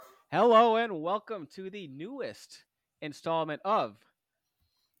Hello and welcome to the newest installment of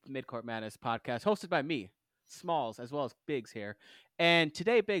the Midcourt Madness podcast, hosted by me, Smalls, as well as Biggs here. And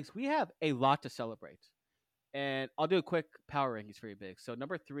today, Biggs, we have a lot to celebrate. And I'll do a quick power rankings for you, Biggs. So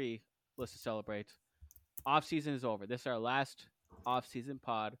number 3, let's celebrate. Offseason is over. This is our last offseason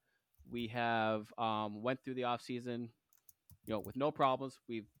pod. We have went through the offseason, with no problems.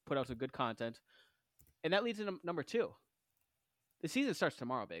 We've put out some good content. And that leads to number 2. The season starts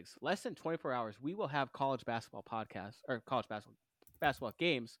tomorrow, Biggs. Less than 24 hours, we will have college basketball podcasts or college basketball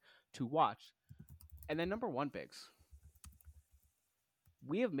games to watch. And then number 1, Biggs.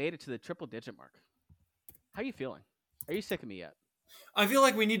 We have made it to the triple-digit mark. How are you feeling? Are you sick of me yet? I feel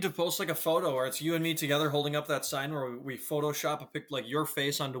like we need to post like a photo where it's you and me together holding up that sign where we Photoshop a pic like your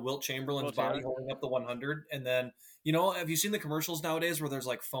face onto Wilt Chamberlain's body holding up the 100. And then, have you seen the commercials nowadays where there's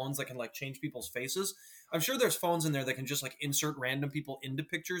like phones that can like change people's faces? I'm sure there's phones in there that can just like insert random people into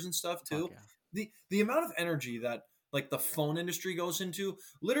pictures and stuff too. Yeah. The amount of energy that like the phone industry goes into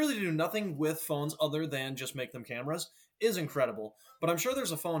literally to do nothing with phones other than just make them cameras is incredible. But I'm sure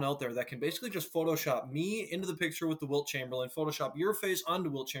there's a phone out there that can basically just Photoshop me into the picture with the Wilt Chamberlain, Photoshop your face onto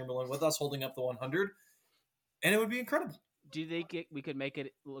Wilt Chamberlain with us holding up the 100, and it would be incredible. Do you think we could make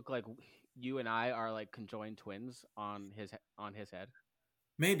it look like you and I are like conjoined twins on his head?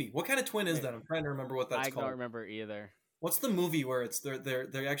 Maybe. What kind of twin is that? I'm trying to remember what that's called. I don't remember either. What's the movie where it's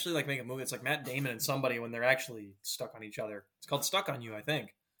they're actually like making a movie? It's like Matt Damon and somebody when they're actually stuck on each other. It's called Stuck on You, I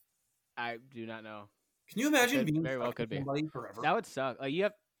think. I do not know. Can you imagine being very well could be somebody forever? That would suck. Like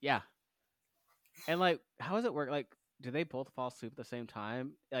and like how does it work? Like, do they both fall asleep at the same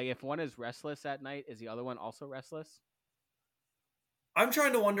time? Like, if one is restless at night, is the other one also restless? I'm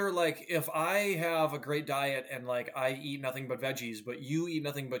trying to wonder, like, if I have a great diet and like I eat nothing but veggies, but you eat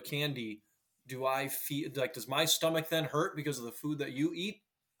nothing but candy, do I feel like does my stomach then hurt because of the food that you eat?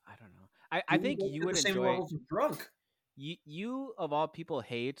 I don't know. I think you would enjoy. Levels of drunk. You of all people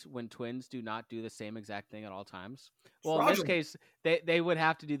hate when twins do not do the same exact thing at all times. Well, in this case, they would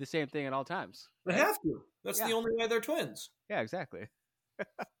have to do the same thing at all times. They have to. That's the only way they're twins. Yeah, exactly.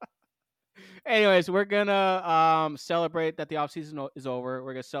 Anyways, we're gonna celebrate that the offseason is over.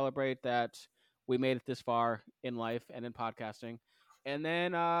 We're gonna celebrate that we made it this far in life and in podcasting, and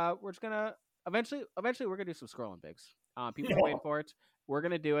then we're just gonna eventually we're gonna do some scrolling, Bigs. People are waiting for it. We're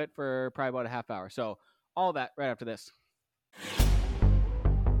gonna do it for probably about a half hour. So all that right after this.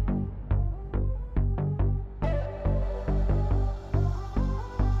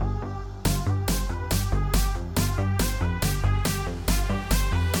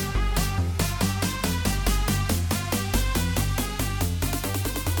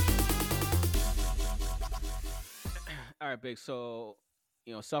 All right, Big. So,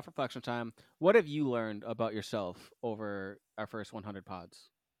 self-reflection time. What have you learned about yourself over our first 100 pods?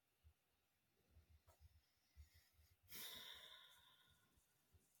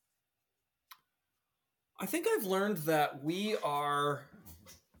 I think I've learned that we're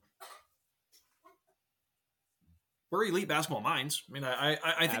elite basketball minds. I mean,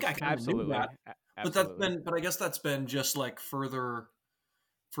 I think I kind of knew that, but I guess that's been just like further.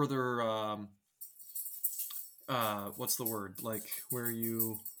 What's the word? Like where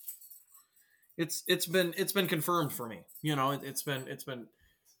you. It's been confirmed for me. It's been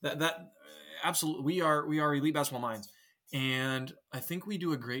that absolutely we are elite basketball minds, and I think we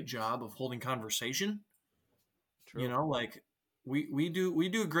do a great job of holding conversation. True. Like we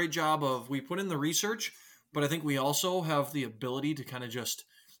do a great job of we put in the research, but I think we also have the ability to kind of just,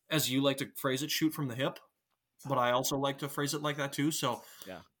 as you like to phrase it, shoot from the hip. But I also like to phrase it like that too. So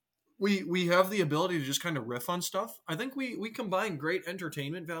yeah, we have the ability to just kind of riff on stuff. I think we combine great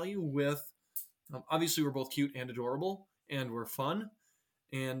entertainment value with obviously we're both cute and adorable and we're fun,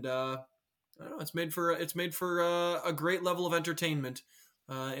 and I don't know, it's made for a great level of entertainment.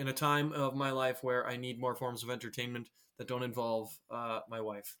 In a time of my life where I need more forms of entertainment that don't involve my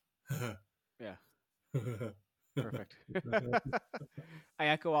wife. Yeah. Perfect. I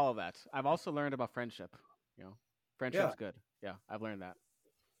echo all of that. I've also learned about friendship. Friendship's good. Yeah, I've learned that.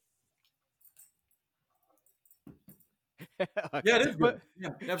 Okay. Yeah, it is good. Yeah,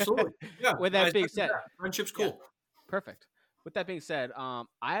 absolutely. Yeah. With that being said, friendship's cool. Yeah, perfect. With that being said, I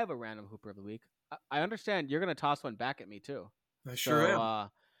have a random hooper of the week. I understand you're going to toss one back at me too. I sure am.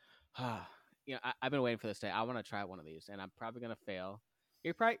 I've been waiting for this day. I want to try one of these, and I'm probably going to fail.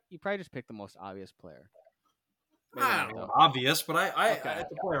 You probably just picked the most obvious player. Obvious, but I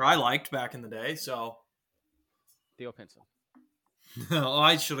the player I liked back in the day. So Theo Pinson. No,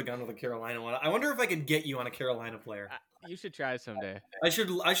 I should have gone with the Carolina one. I wonder if I could get you on a Carolina player. You should try someday. I should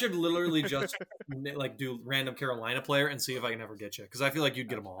literally just like do random Carolina player and see if I can ever get you, because I feel like you'd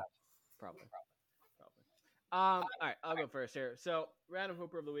get them all. Probably. All right, I'll go first here. So, random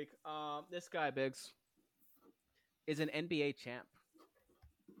hooper of the week. This guy, Biggs, is an NBA champ.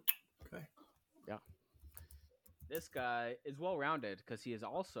 Okay. Yeah. This guy is well-rounded because he is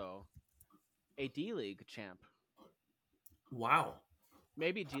also a D-League champ. Wow.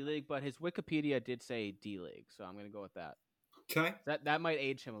 Maybe D-League, but his Wikipedia did say D-League, so I'm going to go with that. Okay. That might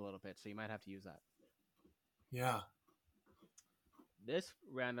age him a little bit, so you might have to use that. Yeah. This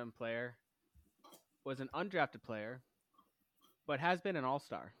random player was an undrafted player, but has been an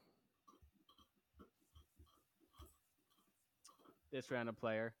all-star. This random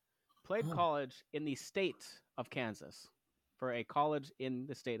player played college in the state of Kansas, for a college in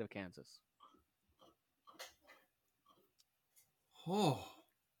the state of Kansas. Oh.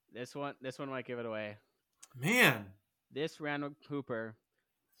 This one might give it away. Man. This random hooper,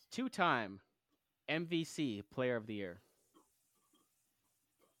 2-time MVC Player of the Year.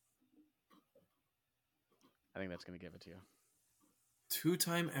 I think that's going to give it to you.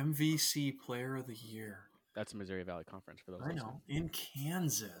 2-time MVC Player of the Year. That's Missouri Valley Conference for those. I know. In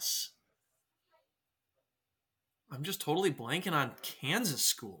Kansas. I'm just totally blanking on Kansas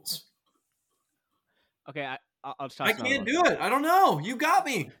schools. Okay, I'll just talk. I can't do it. I don't know. You got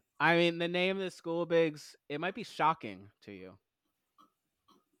me. I mean, the name of the school, Biggs, it might be shocking to you.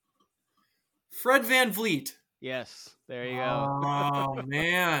 Fred VanVleet. Yes, there you go. Oh,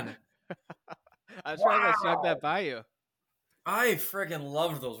 man. I was trying to snuck that by you. I friggin'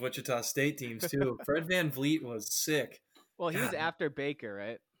 loved those Wichita State teams, too. Fred VanVleet was sick. Well, he was after Baker,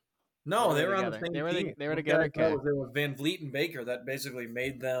 right? No, they were on the same team. They were together. There was VanVleet and Baker that basically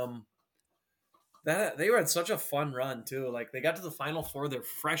made them... They were at such a fun run, too. Like, they got to the Final Four their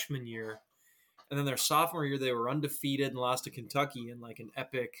freshman year, and then their sophomore year, they were undefeated and lost to Kentucky in, like, an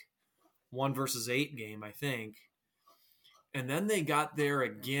epic 1-8 game, I think. And then they got there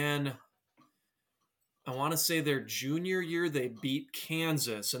again... I want to say their junior year, they beat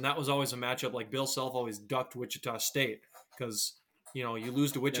Kansas, and that was always a matchup. Like Bill Self always ducked Wichita State because, you know, you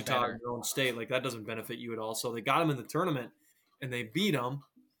lose to Wichita in your own state. Like that doesn't benefit you at all. So they got them in the tournament, and they beat them.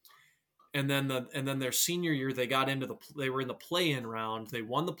 And then their senior year, they got into they were in the play-in round. They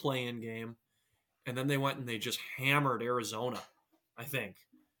won the play-in game, and then they went and they just hammered Arizona. I think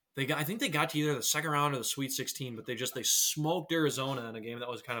they got to either the second round or the Sweet 16, but they smoked Arizona in a game that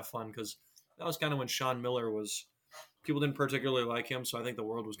was kind of fun because. That was kind of when Sean Miller people didn't particularly like him, so I think the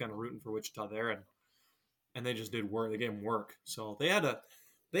world was kind of rooting for Wichita there, and they just did work. They gave him work, so they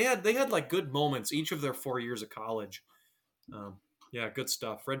had like good moments each of their 4 years of college. Yeah, good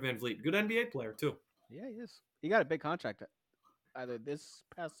stuff. Fred VanVleet, good NBA player too. Yeah, he is. He got a big contract, either this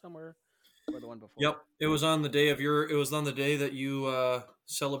past summer or the one before. Yep, it was on the day that you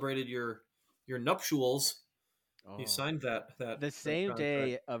celebrated your nuptials. Oh. He signed that. The same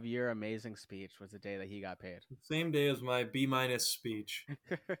day of your amazing speech was the day that he got paid. The same day as my B- speech,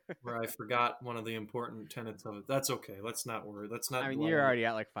 where I forgot one of the important tenets of it. That's okay. Let's not worry. I mean, you're already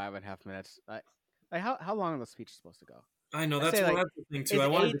at like 5.5 minutes. Like how long is the speech supposed to go? I know that's the thing too. I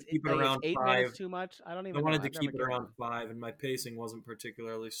wanted to keep it around 8 5. Minutes too much? I don't even. I wanted to keep it around 5, and my pacing wasn't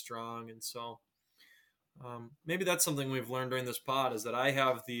particularly strong, and so. Maybe that's something we've learned during this pod is that I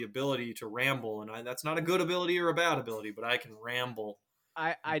have the ability to ramble, and that's not a good ability or a bad ability, but I can ramble.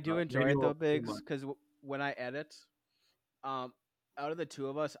 I do enjoy it though, Biggs, because when I edit, out of the two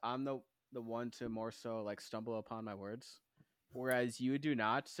of us, I'm the one to more so like stumble upon my words, whereas you do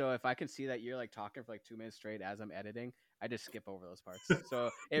not. So if I can see that you're like talking for like 2 minutes straight as I'm editing, I just skip over those parts.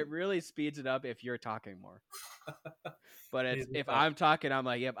 So it really speeds it up if you're talking more. But if I'm talking, I'm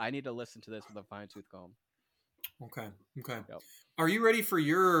like, yep, I need to listen to this with a fine-tooth comb. Okay. Yep. Are you ready for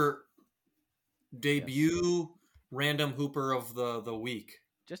your debut random hooper of the week?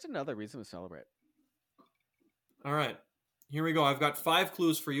 Just another reason to celebrate. All right. Here we go. I've got 5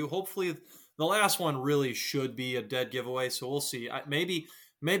 clues for you. Hopefully the last one really should be a dead giveaway, so we'll see.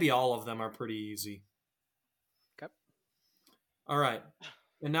 Maybe all of them are pretty easy. Okay. All right.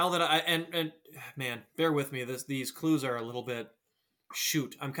 And now that man, bear with me. These clues are a little bit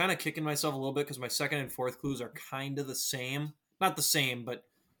shoot. I'm kind of kicking myself a little bit because my second and fourth clues are kind of the same. Not the same, but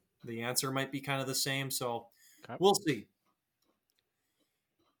the answer might be kind of the same. So We'll see.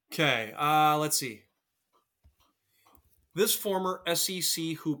 Okay. Let's see. This former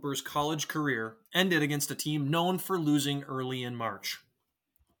SEC Hooper's college career ended against a team known for losing early in March.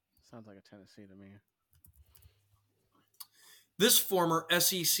 Sounds like a Tennessee to me. This former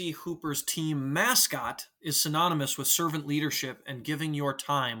SEC Hoopers team mascot is synonymous with servant leadership and giving your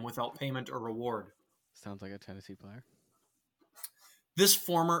time without payment or reward. Sounds like a Tennessee player. This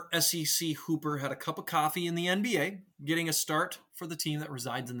former SEC Hooper had a cup of coffee in the NBA, getting a start for the team that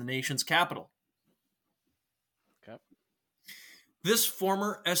resides in the nation's capital. Okay. This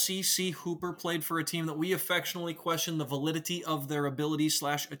former SEC Hooper played for a team that we affectionately question the validity of their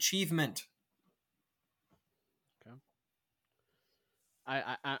ability/achievement. Okay.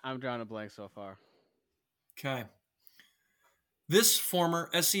 I'm drawing a blank so far. Okay. This former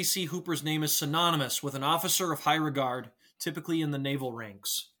SEC Hooper's name is synonymous with an officer of high regard, typically in the naval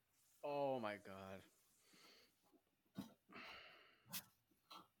ranks. Oh my god.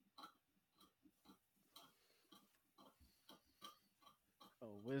 A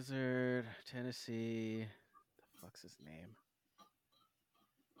wizard, Tennessee. The fuck's his name?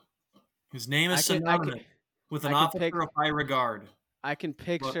 His name is I synonymous can with an I can pick officer of high regard. I can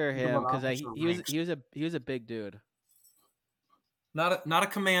picture Think him about because officer he was ranks. he was a big dude. Not a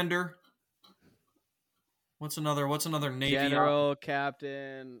commander. What's another Navy? General,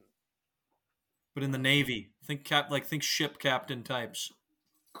 captain. But in the Navy, think ship captain types.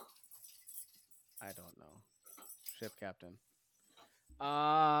 I don't know. Ship captain.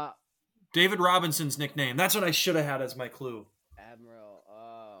 David Robinson's nickname. That's what I should have had as my clue. Admiral.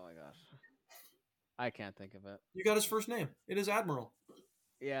 Oh my gosh. I can't think of it. You got his first name. It is Admiral.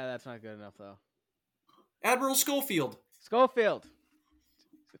 Yeah, that's not good enough though. Admiral Schofield. Schofield.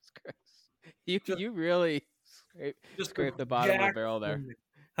 Jesus Christ. You really scraped the bottom of the barrel there.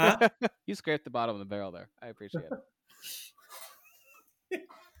 Huh? You scraped the bottom of the barrel there. I appreciate it.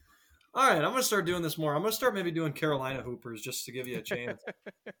 All right, I'm going to start doing this more. I'm going to start maybe doing Carolina Hoopers just to give you a chance.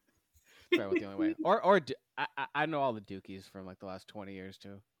 Probably the only way. Or I know all the Dukies from like the last 20 years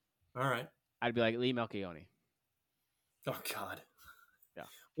too. All right. I'd be like Lee Melchione. Oh, God. Yeah.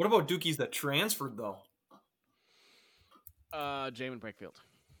 What about Dukies that transferred, though? Jamin Brakefield.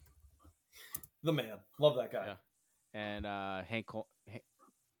 The man. Love that guy. Yeah. And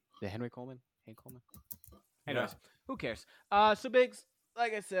the Henry Coleman? Hank Coleman? Anyways, who cares? So Biggs,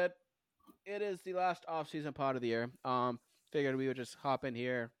 like I said, it is the last off-season pod of the year. Figured we would just hop in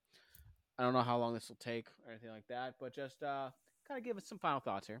here. I don't know how long this will take or anything like that, but just kind of give us some final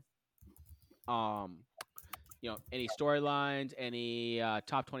thoughts here. Any storylines, any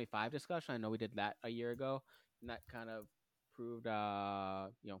top 25 discussion. I know we did that a year ago, and that kind of proved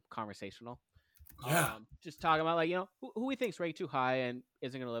conversational. Yeah. Just talking about who we think is ranked too high and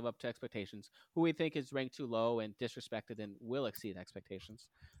isn't going to live up to expectations. Who we think is ranked too low and disrespected and will exceed expectations.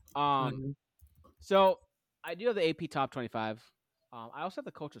 So I do have the AP top 25. I also have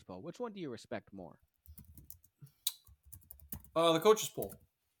the coaches poll. Which one do you respect more? The coaches poll.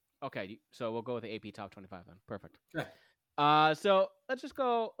 Okay, so we'll go with the AP top 25 then. Perfect. Okay. So let's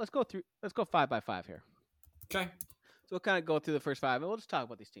go 5 by 5 here. Okay. So we'll kind of go through the first 5 and we'll just talk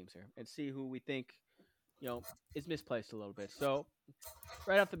about these teams here and see who we think, is misplaced a little bit. So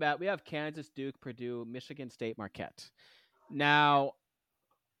right off the bat, we have Kansas, Duke, Purdue, Michigan State, Marquette. Now,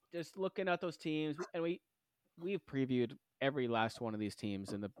 just looking at those teams, and we've previewed every last one of these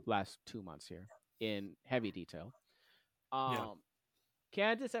teams in the last 2 months here in heavy detail.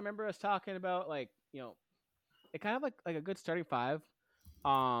 Kansas, I remember us talking about they kind of like a good starting 5.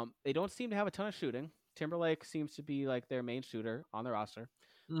 They don't seem to have a ton of shooting. Timberlake seems to be like their main shooter on the roster.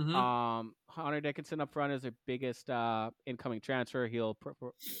 Mm-hmm. Hunter Dickinson up front is their biggest incoming transfer. He'll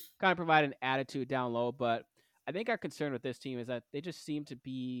kind of provide an attitude down low, but I think our concern with this team is that they just seem to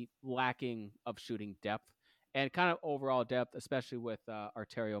be lacking of shooting depth and kind of overall depth, especially with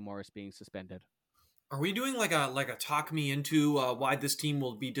Arterio Morris being suspended. Are we doing like a talk me into why this team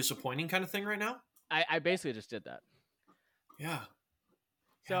will be disappointing kind of thing right now? I basically just did that. Yeah.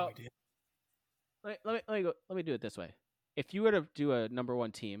 So we did. let me do it this way. If you were to do a number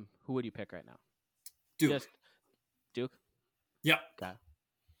 1 team, who would you pick right now? Duke. Duke? Yeah. Okay.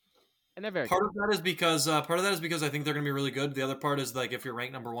 And they're very part of that is because I think they're going to be really good. The other part is like if you're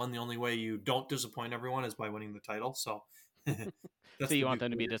ranked number 1, the only way you don't disappoint everyone is by winning the title. So so you want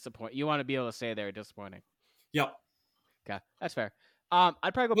them to be disappointed. You want to be able to say they're disappointing. Yep. Okay, that's fair.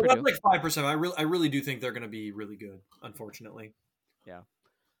 I'd probably go Purdue. That's like 5%. I really do think they're going to be really good. Unfortunately. Yeah.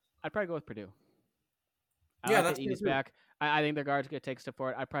 I'd probably go with Purdue. That's East back. I think their guards get take a step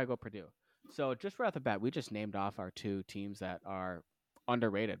forward. I'd probably go Purdue. So just right off the bat, we just named off our 2 teams that are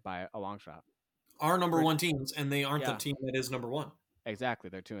underrated by a long shot. Our number 1 teams, and they aren't the team that is number 1. Exactly,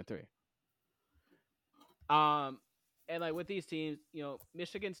 they're 2 and 3. And like with these teams,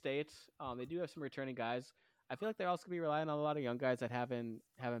 Michigan State, they do have some returning guys. I feel like they're also gonna be relying on a lot of young guys that haven't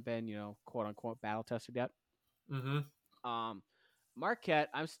been, quote unquote battle tested yet. Mm-hmm. Marquette,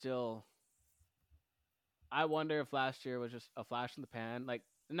 I wonder if last year was just a flash in the pan. Like,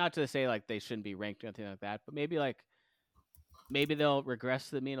 not to say like they shouldn't be ranked or anything like that, but maybe like maybe they'll regress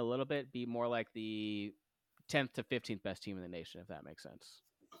to the mean a little bit, be more like the 10th to 15th best team in the nation, if that makes sense.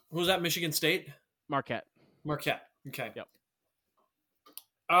 Who's that? Michigan State? Marquette. Marquette. Okay. Yep.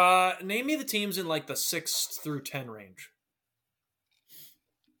 Name me the teams in like the 6 through 10 range.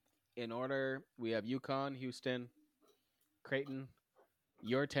 In order, we have UConn, Houston, Creighton,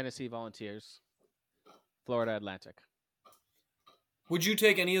 your Tennessee Volunteers, Florida Atlantic. Would you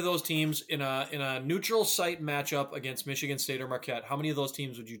take any of those teams in a neutral site matchup against Michigan State or Marquette? How many of those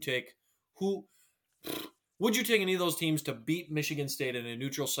teams would you take? Who would you take any of those teams to beat Michigan State in a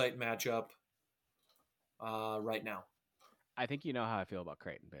neutral site matchup right now? I think you know how I feel about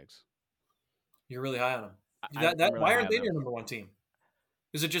Creighton, Biggs. You're really high on them. I'm really why high aren't on they them. your number one team?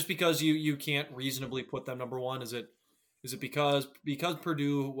 Is it just because you can't reasonably put them number one? Is it because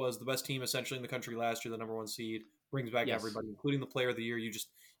Purdue was the best team essentially in the country last year, the number one seed, brings back Yes. everybody, including the player of the year?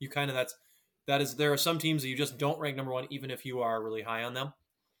 You kind of there are some teams that you just don't rank number one, even if you are really high on them.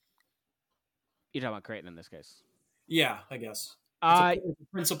 You're talking about Creighton in this case. Yeah, I guess. It's a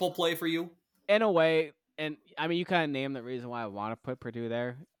principal play for you. In a way, and I mean, you kind of named the reason why I want to put Purdue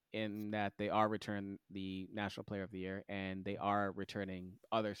there, in that they are returning the National Player of the Year, and they are returning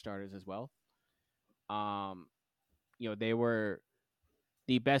other starters as well. They were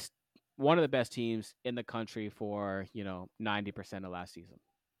the best, one of the best teams in the country for 90% of last season,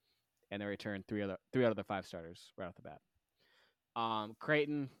 and they returned three out of the 5 starters right off the bat.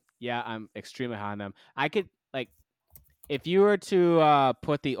 Creighton, yeah, I'm extremely high on them. I could if you were to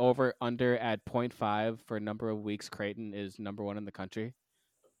put the over under at 0.5 for a number of weeks Creighton is number 1 in the country,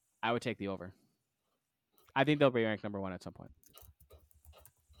 I would take the over. I think they'll be ranked number 1 at some point.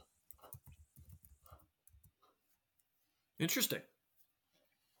 Interesting.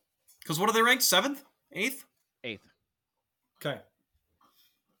 Because what are they ranked? 7th? 8th? 8th. Okay.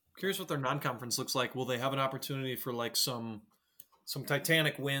 Curious what their non-conference looks like. Will they have an opportunity for like some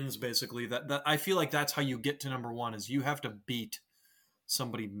Titanic wins, basically? That I feel like that's how you get to number 1, is you have to beat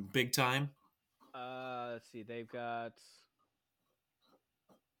somebody big time. Let's see. They've got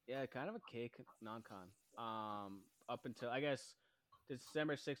kind of a cake non-con. Up until I guess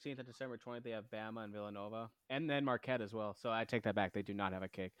December 16th and December 20th, they have Bama and Villanova, and then Marquette as well. So I take that back. They do not have a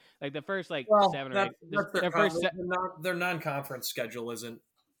cake. Like the first 7 or 8. Their non-conference schedule isn't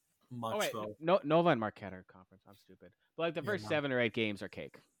much though. No, Nova and Marquette are conference. I'm stupid. But like the first 7 or 8 games are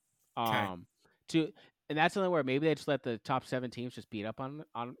cake. And that's something where maybe they just let the top 7 teams just beat up on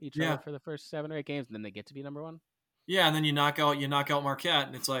each other for the first 7 or 8 games, and then they get to be number 1. Yeah, and then you knock out Marquette,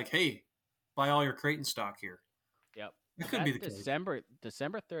 and it's like, hey, buy all your Creighton stock here. Yep. It could be the case. December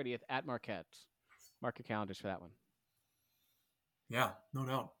 30th at Marquette. Mark your calendars for that one. Yeah, no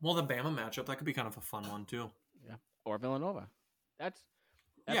doubt. Well, the Bama matchup, that could be kind of a fun one too. Yeah, or Villanova. That's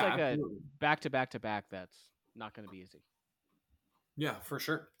like absolutely. A back-to-back-to-back that's not going to be easy. Yeah, for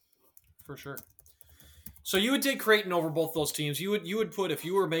sure. So you would take Creighton over both those teams. You would put, if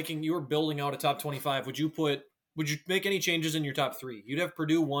you were building out a top 25, would you make any changes in your top 3? You'd have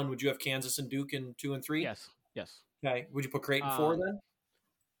Purdue 1. Would you have Kansas and Duke in 2 and 3? Yes. Okay. Would you put Creighton 4 then?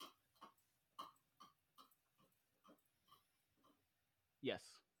 Yes.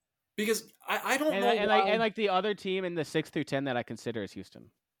 Because I don't know. And like the other team in the 6 through 10 that I consider is Houston.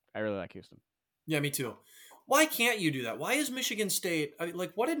 I really like Houston. Yeah, me too. Why can't you do that? Why is Michigan State? I mean,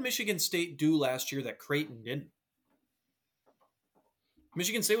 like, what did Michigan State do last year that Creighton didn't?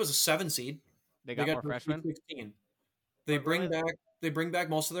 Michigan State was a 7 seed. They got more freshmen. 16. They bring back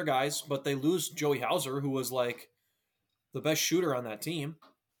most of their guys, but they lose Joey Hauser, who was like the best shooter on that team.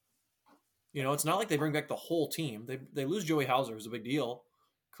 It's not like they bring back the whole team. They lose Joey Hauser, who's a big deal.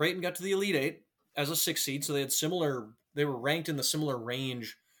 Creighton got to the Elite 8 as a 6 seed, so they were ranked in the similar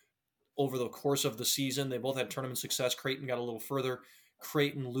range over the course of the season. They both had tournament success. Creighton got a little further.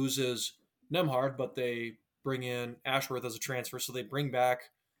 Creighton loses Nemhard, but they bring in Ashworth as a transfer, so they bring back,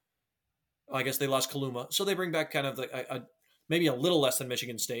 I guess they lost Kaluma, so they bring back kind of maybe a little less than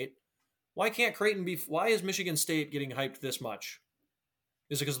Michigan State. Why can't Creighton why is Michigan State getting hyped this much?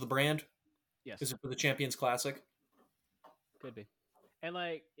 Is it because of the brand? Yes. Is it for the Champions Classic? Could be. And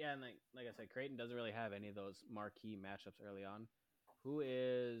like I said, Creighton doesn't really have any of those marquee matchups early on.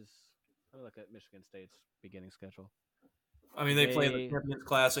 Let me look at Michigan State's beginning schedule. I mean, they play the Champions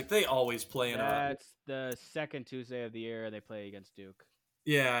Classic. They always play That's the second Tuesday of the year. They play against Duke.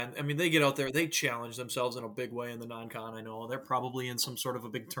 Yeah, and I mean, they get out there. They challenge themselves in a big way in the non-con. I know they're probably in some sort of a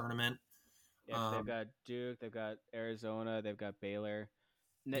big tournament. Yeah, they've got Duke. They've got Arizona. They've got Baylor.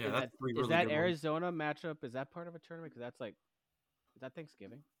 Is that Arizona matchup? Is that part of a tournament? Because that's is that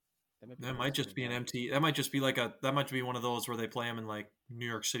Thanksgiving? That might just be an MT. That might just be that might be one of those where they play them in like New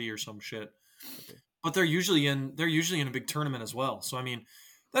York City or some shit. but they're usually in a big tournament as well. So I mean,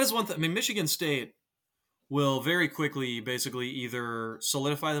 that is one thing. I mean, Michigan State will very quickly basically either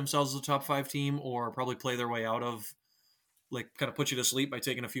solidify themselves as a top 5 team or probably play their way out of, like, kind of put you to sleep by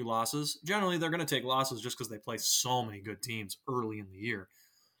taking a few losses. Generally, they're going to take losses just because they play so many good teams early in the year.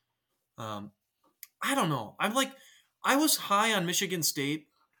 I don't know. I was high on Michigan State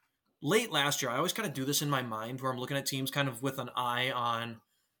late last year. I always kind of do this in my mind where I'm looking at teams kind of with an eye on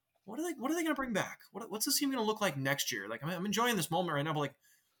what are they going to bring back? What's this team going to look like next year? Like, I'm enjoying this moment right now, but like,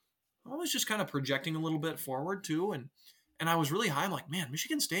 I was just kind of projecting a little bit forward too, and I was really high. I'm like, man,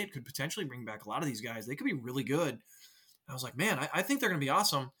 Michigan State could potentially bring back a lot of these guys. They could be really good. I was like, man, I think they're going to be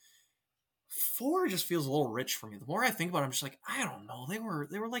awesome. 4 just feels a little rich for me. The more I think about it, I'm just like, I don't know. They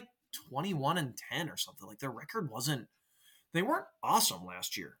were like 21-10 or something. Like, their record they weren't awesome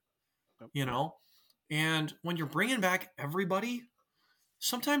last year, you know? And when you're bringing back everybody,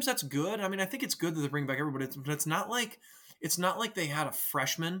 sometimes that's good. I mean, I think it's good that they bring back everybody, but it's not like they had a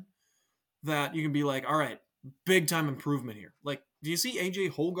freshman that you can be like, all right, big time improvement here. Like, do you see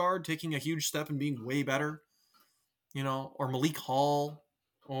AJ Holgard taking a huge step and being way better? You know, or Malik Hall,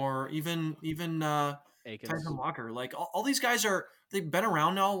 or even Tyson Walker. Like, all these guys they've been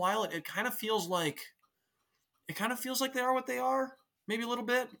around now a while. It kind of feels like they are what they are, maybe a little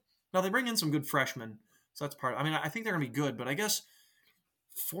bit. Now they bring in some good freshmen, so that's part. I mean, I think they're gonna be good, but I guess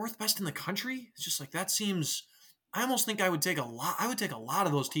 4th best in the country. It's just like, that seems. I almost think I would take a lot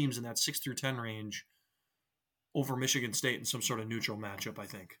of those teams in that 6 through 10 range over Michigan State in some sort of neutral matchup, I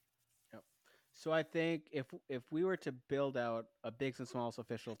think. Yep. So I think if we were to build out a bigs and smalls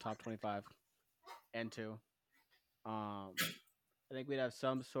official top 25 and 2, I think we'd have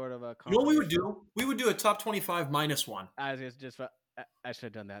some sort of a. You know what we would do? We would do a top 25 minus 1. I should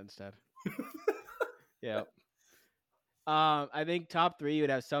have done that instead. Yeah. I think top 3 you would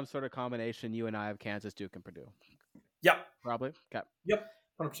have some sort of combination. You and I have Kansas, Duke, and Purdue. Yep. Probably. Okay. Yep.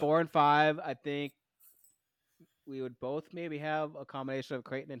 100%. 4 and 5, I think we would both maybe have a combination of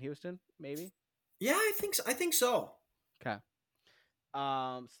Creighton and Houston, maybe. Yeah, I think so. Okay.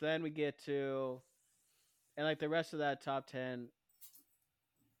 So then we get to, and like the rest of that top 10,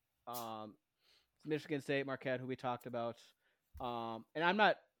 Michigan State, Marquette, who we talked about. And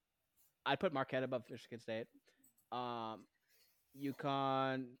I'd put Marquette above Michigan State. UConn,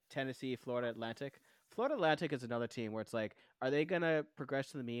 Tennessee, Florida Atlantic. Florida Atlantic is another team where it's like, are they going to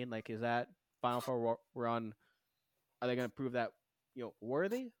progress to the mean? Like, is that Final Four run, are they going to prove that,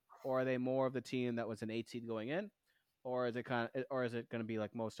 worthy? Or are they more of the team that was an 8 seed going in? Or is it going to be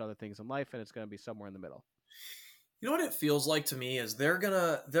like most other things in life and it's going to be somewhere in the middle? You know what it feels like to me is they're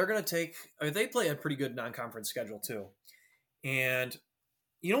gonna take. I mean, they play a pretty good non-conference schedule too, and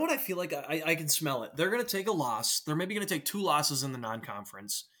you know what I feel like I can smell it. They're gonna take a loss. They're maybe gonna take 2 losses in the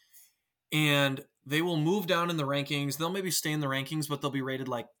non-conference, and they will move down in the rankings. They'll maybe stay in the rankings, but they'll be rated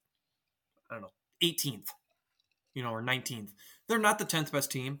like, I don't know, 18th, or 19th. They're not the 10th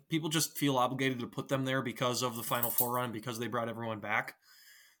best team. People just feel obligated to put them there because of the Final Four run, because they brought everyone back.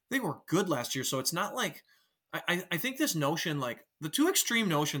 They were good last year, so it's not like. I think this notion, like the 2 extreme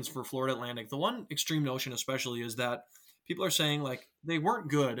notions for Florida Atlantic, the one extreme notion especially is that people are saying like they weren't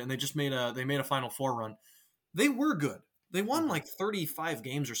good and they just made a Final Four run. They were good. They won like 35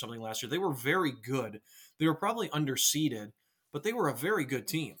 games or something last year. They were very good. They were probably underseeded, but they were a very good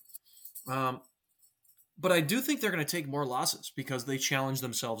team. But I do think they're going to take more losses because they challenge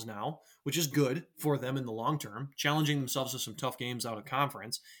themselves now, which is good for them in the long term, challenging themselves to some tough games out of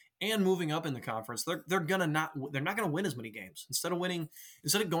conference. And moving up in the conference, they're not going to win as many games. Instead of going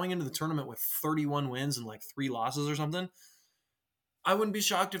into the tournament with 31 wins and like 3 losses or something, I wouldn't be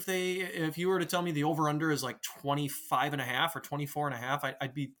shocked if you were to tell me the over under is like 25.5 or 24.5.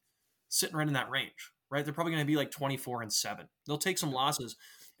 I'd be sitting right in that range, right? They're probably going to be like 24-7. They'll take some losses,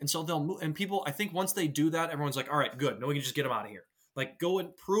 and so they'll move. And people, I think once they do that, everyone's like, all right, good. No, we can just get them out of here. Like, go and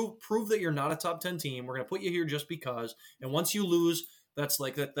prove that you're not a top 10 team. We're going to put you here just because. And once you lose, that's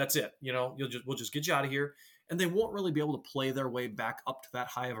like that. That's it. We'll just get you out of here, and they won't really be able to play their way back up to that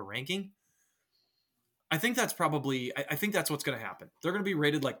high of a ranking. I think that's what's going to happen. They're going to be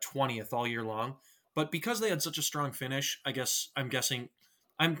rated like 20th all year long, but because they had such a strong finish, I'm guessing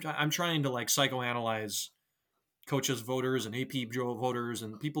I'm trying to like psychoanalyze coaches, voters, and AP voters,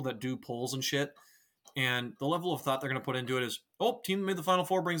 and people that do polls and shit. And the level of thought they're going to put into it is, team made the Final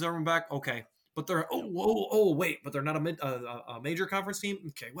Four, brings everyone back. Okay. But they're wait, but they're not a major conference team.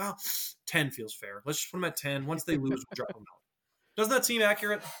 Okay, well, 10 feels fair. Let's just put them at 10. Once they lose, we'll drop them out. Doesn't that seem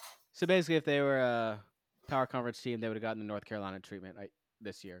accurate? So basically, if they were a power conference team, they would have gotten the North Carolina treatment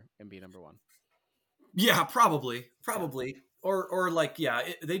this year and be number 1. Yeah, probably. or like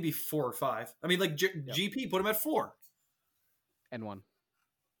they'd be 4 or 5. I mean, like Yep. GP put him at 4, and 1.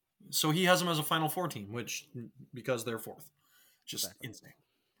 so he has them as a Final Four team, which because they're 4th, just Exactly. insane.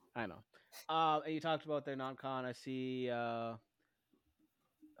 I know. And you talked about their non-con. I see home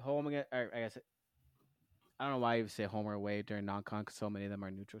again. Or I guess I don't know why you say home or away during non-con because so many of them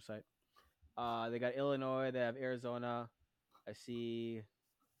are neutral site. They got Illinois. They have Arizona. I see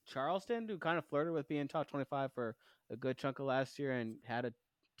Charleston, who kind of flirted with being top 25 for a good chunk of last year and had a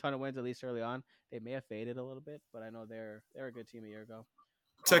ton of wins at least early on. They may have faded a little bit, but I know they're a good team a year ago.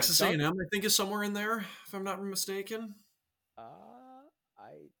 Texas A&M, I think, is somewhere in there, if I'm not mistaken.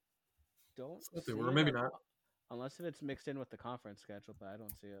 I don't they see were, it, maybe not. Unless if it's mixed in with the conference schedule, but I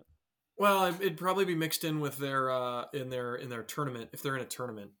don't see it. Well, it'd probably be mixed in with their in their tournament if they're in a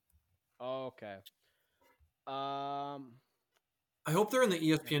tournament. Oh, okay. I hope they're in the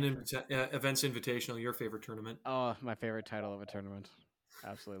ESPN Events Invitational, your favorite tournament. Oh, my favorite title of a tournament.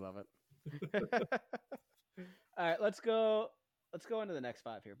 Absolutely love it. All right, let's go into the next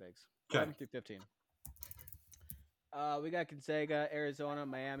 5 here, Biggs. 11 through 15. We got Gonzaga, Arizona,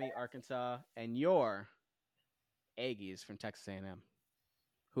 Miami, Arkansas, and your Aggies from Texas A&M,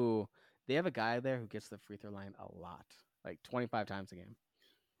 who they have a guy there who gets the free throw line a lot, like 25 times a game.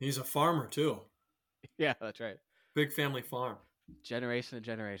 He's a farmer too. Yeah, that's right. Big family farm. Generation to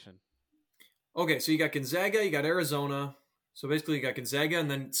generation. Okay, so you got Gonzaga, you got Arizona. So basically you got Gonzaga and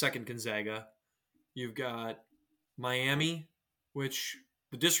then second Gonzaga. You've got Miami, which,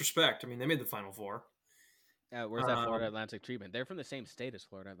 the disrespect, I mean, they made the Final Four. Where's that Florida Atlantic treatment? They're from the same state as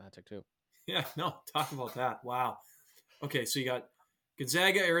Florida Atlantic, too. Yeah, no, talk about that. Wow. Okay, so you got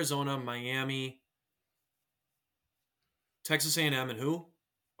Gonzaga, Arizona, Miami, Texas A&M, and who?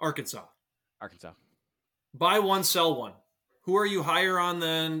 Arkansas. Buy one, sell one. Who are you higher on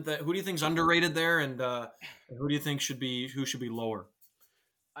than that? Who do you think's underrated there, and who do you think should be lower?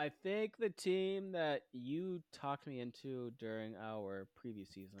 I think the team that you talked me into during our preview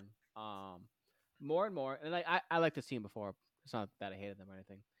season, more and more, and I like this team before. It's not that I hated them or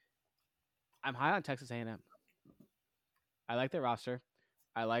anything. I'm high on Texas A&M. I like their roster.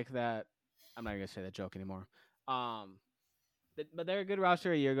 I like that. I'm not gonna say that joke anymore. But they're a good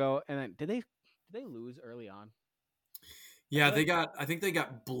roster a year ago. And then did they lose early on? Yeah, I think they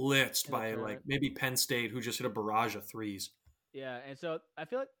got blitzed by like maybe Penn State, who just hit a barrage of threes. Yeah, and so I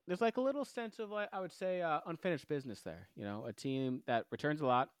feel like there's like a little sense of, like, I would say, unfinished business there. You know, a team that returns a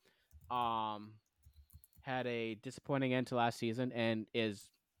lot, had a disappointing end to last season, and is,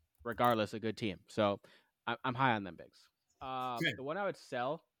 regardless, a good team. So I'm high on them, Bigs. Okay. The one I would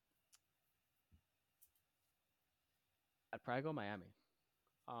sell, I'd probably go Miami.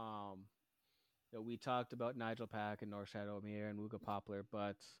 We talked about Nigel Pack and Norshad Omier and Luka Poplar,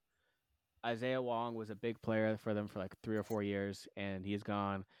 but Isaiah Wong was a big player for them for like 3 or 4 years, and he's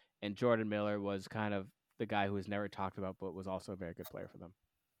gone. And Jordan Miller was kind of the guy who was never talked about, but was also a very good player for them.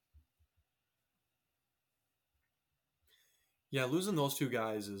 Yeah, losing those two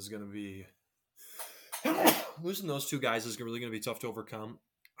guys is really going to be tough to overcome.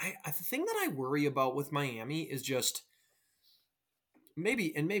 The thing that I worry about with Miami is just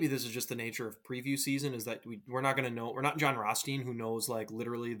maybe this is just the nature of preview season, is that we're not going to know. We're not John Rothstein, who knows like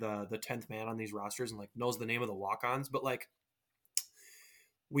literally the 10th man on these rosters and like knows the name of the walk-ons, but like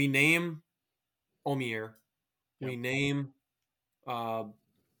we name Omier, we name Wooga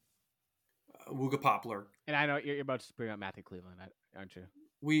Poplar, and I know you're about to bring up Matthew Cleveland, aren't you?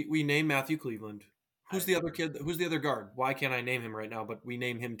 We name Matthew Cleveland. Who's the other kid? Who's the other guard? Why can't I name him right now? But we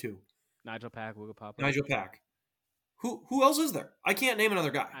name him too. Nigel Pack, Wooga Poplar. Nigel Pack. Who else is there? I can't name another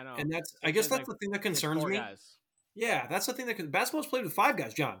guy. I know. And I guess that's the thing that concerns me. Guys. Yeah, that's the thing that basketball's played with 5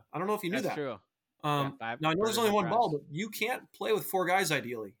 guys, John. I don't know if you knew that. That's true. Now I know there's only one ball, but you can't play with 4 guys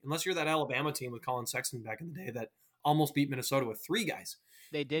ideally, unless you're that Alabama team with Colin Sexton back in the day that almost beat Minnesota with 3 guys.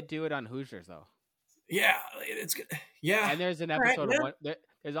 They did do it on Hoosiers though. Yeah, it's good. Yeah, and there's an episode of one.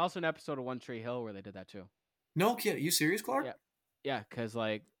 There's also an episode of One Tree Hill where they did that too. No kid, are you serious, Clark? Yeah, because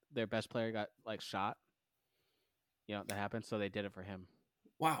like their best player got like shot. You know that happened, so they did it for him.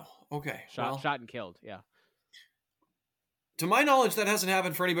 Wow. Okay. Shot and killed. Yeah. To my knowledge, that hasn't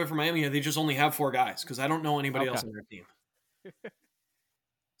happened for anybody from Miami. They just only have 4 guys because I don't know anybody else on their team.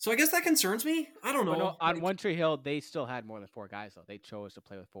 So I guess that concerns me. I don't know. No, on One Tree Hill, they still had more than 4 guys though. They chose to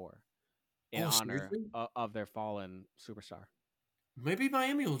play with 4 in honor of their fallen superstar. Maybe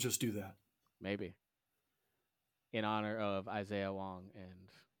Miami will just do that. Maybe. In honor of Isaiah Wong and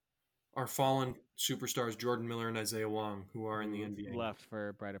our fallen superstars, Jordan Miller and Isaiah Wong, who are in the NBA. Left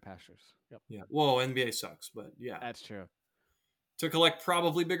for brighter pastures. Yep. Yeah. Whoa, NBA sucks, but yeah. That's true. To collect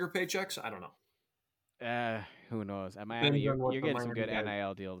probably bigger paychecks? I don't know. Who knows? At Miami, Depends on what you're the getting some Miami good guys.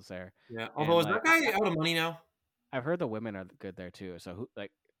 NIL deals there. Yeah. And Although is like that guy out of money now? I've heard the women are good there too. So who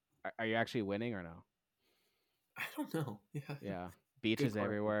like are you actually winning or no? I don't know. Yeah. Yeah. Good Beaches question.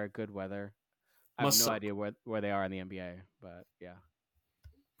 everywhere, good weather. I have Must no suck. idea where they are in the NBA, but yeah.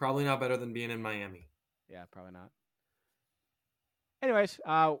 Probably not better than being in Miami. Yeah, probably not. Anyways,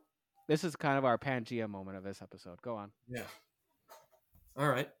 this is kind of our Pangea moment of this episode. Go on. Yeah. All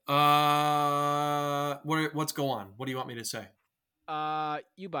right. What's go on? What do you want me to say?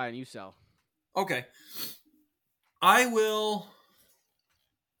 You buy and you sell. Okay. I will.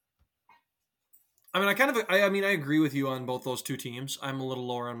 I mean, I agree with you on both those two teams. I'm a little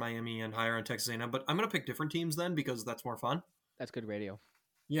lower on Miami and higher on Texas A&M, but I'm going to pick different teams then because that's more fun. That's good radio.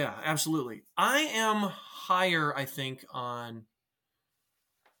 Yeah, absolutely. I am higher, I think, on.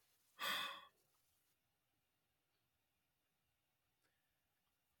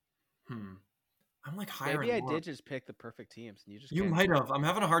 I'm like higher. Maybe I did just pick the perfect teams, and you just You can't might do it. have. I'm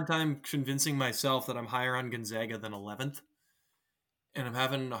having a hard time convincing myself that I'm higher on Gonzaga than 11th. And I'm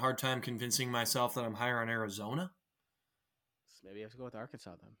having a hard time convincing myself that I'm higher on Arizona. So maybe you have to go with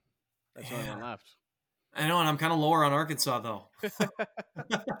Arkansas then. That's the only one left. I know, and I'm kind of lower on Arkansas though.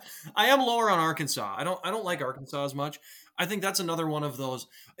 I am lower on Arkansas. I don't like Arkansas as much. I think that's another one of those.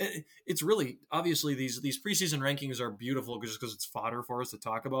 It's really obviously these preseason rankings are beautiful just because it's fodder for us to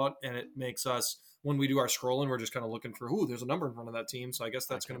talk about, and it makes us when we do our scrolling, we're just kind of looking for there's a number in front of that team, so I guess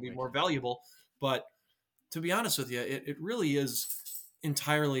that's going to be more valuable. But to be honest with you, it really is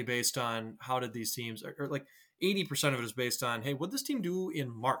entirely based on how did these teams, or like 80% of it is based on, hey, what did this team do in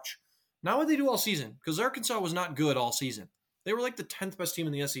March? Not what they do all season, because Arkansas was not good all season. They were like the 10th best team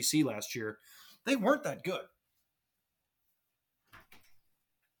in the SEC last year. They weren't that good.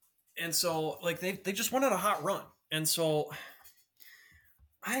 And so, like, they just went on a hot run. And so,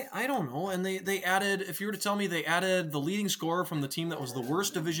 I don't know. And they added, if you were to tell me they added the leading scorer from the team that was the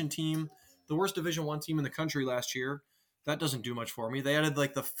worst Division One team in the country last year, that doesn't do much for me. They added,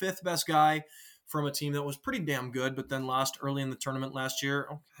 like, the 5th best guy from a team that was pretty damn good, but then lost early in the tournament last year.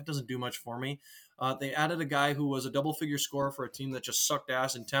 That doesn't do much for me. They added a guy who was a double-figure scorer for a team that just sucked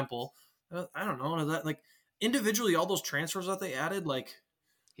ass in Temple. I don't know. That, like, individually, all those transfers that they added, like...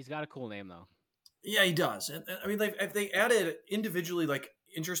 He's got a cool name, though. Yeah, he does. And I mean, they added individually, like,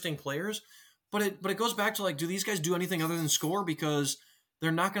 interesting players, but it goes back to, like, do these guys do anything other than score? Because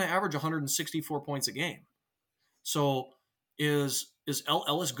they're not going to average 164 points a game. So is El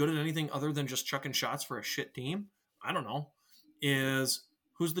Ellis good at anything other than just chucking shots for a shit team? I don't know.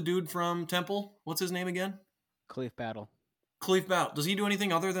 Who's the dude from Temple? What's his name again? Khalif Battle. Does he do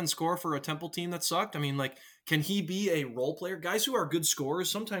anything other than score for a Temple team that sucked? I mean, like, can he be a role player? Guys who are good scorers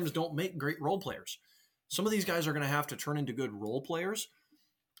sometimes don't make great role players. Some of these guys are going to have to turn into good role players.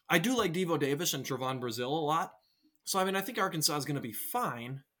 I do like Devo Davis and Trevon Brazile a lot. So, I mean, I think Arkansas is going to be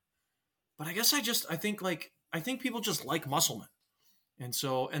fine. But I guess I think people just like Musselman.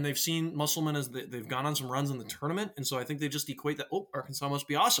 And they've seen Musselman as they've gone on some runs in the tournament. And so I think they just equate that, Arkansas must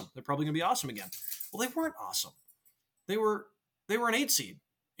be awesome. They're probably going to be awesome again. Well, they weren't awesome. They were an 8 seed,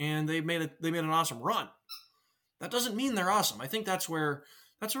 and they made an awesome run. That doesn't mean they're awesome. I think that's where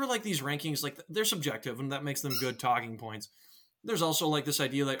like these rankings, like, they're subjective, and that makes them good talking points. There's also like this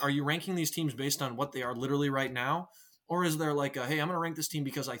idea, like, are you ranking these teams based on what they are literally right now? Or is there like hey, I'm going to rank this team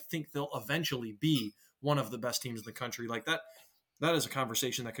because I think they'll eventually be one of the best teams in the country? Like that is a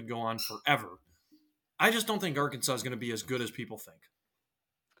conversation that could go on forever. I just don't think Arkansas is going to be as good as people think.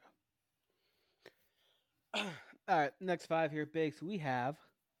 All right, next 5 here, Biggs. We have,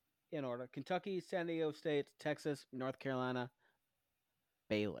 in order, Kentucky, San Diego State, Texas, North Carolina,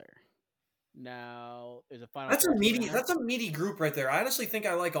 Baylor. Now, there's a final. That's a meaty group right there. I honestly think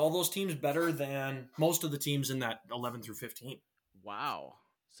I like all those teams better than most of the teams in that 11 through 15. Wow.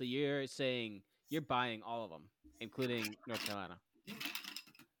 So you're saying you're buying all of them, including North Carolina?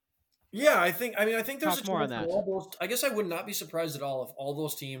 Yeah, I think there's Talk more on that. I guess I would not be surprised at all if all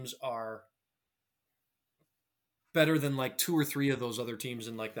those teams are better than like 2 or 3 of those other teams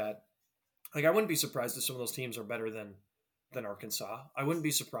in like that. Like, I wouldn't be surprised if some of those teams are better than Arkansas. I wouldn't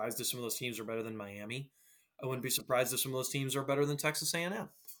be surprised if some of those teams are better than Miami. I wouldn't be surprised if some of those teams are better than Texas A&M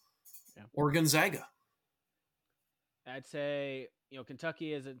or Gonzaga. I'd say,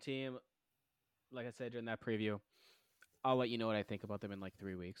 Kentucky is a team, like I said during that preview. I'll let you know what I think about them in like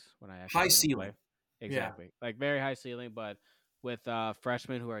 3 weeks when I actually high ceiling. Exactly. Yeah. Like, very high ceiling, but with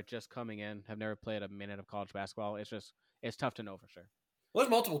freshmen who are just coming in, have never played a minute of college basketball, it's tough to know for sure. Well,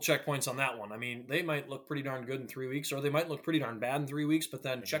 there's multiple checkpoints on that one. I mean, they might look pretty darn good in 3 weeks, or they might look pretty darn bad in 3 weeks, but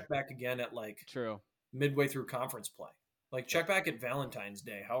then check back again at midway through conference play. Like, check back at Valentine's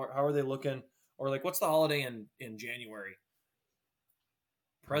Day. How are they looking? or like what's the holiday in January?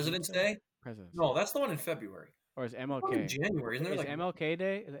 President's Day? President's No, Day. that's the one in February. Or is There's one MLK? in January, isn't there? Is Like MLK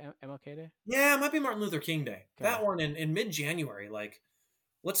Day? Is it MLK Day? yeah, it might be Martin Luther King Day. Okay. That one in mid January. Like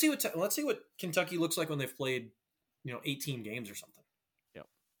let's see what Kentucky looks like when they've played 18 games or something. Yep.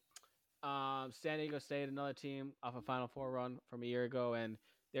 San Diego State, another team off a Final Four run from a year ago, and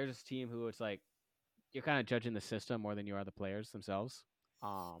they're just a team who it's like you're kind of judging the system more than you are the players themselves.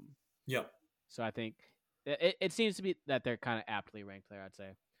 Yep. So I think it seems to be that they're kind of aptly ranked there. I'd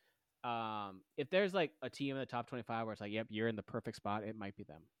say. If there's like a team in the top 25 where it's like, yep, you're in the perfect spot, it might be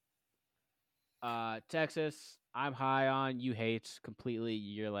them. Texas, I'm high on. You hate completely.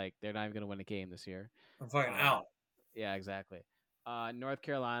 You're like, they're not even gonna win a game this year. I'm fucking out. Yeah, exactly. North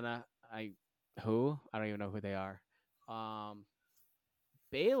Carolina, I don't even know who they are.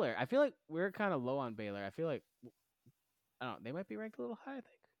 Baylor, I feel like we're kind of low on Baylor. I feel like I don't know, they might be ranked a little high.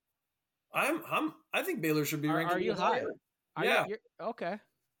 I think Baylor should be ranked. Are you high? Yeah. Okay.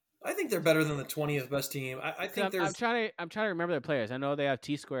 I think they're better than the 20th best team. I think I'm trying to remember their players. I know they have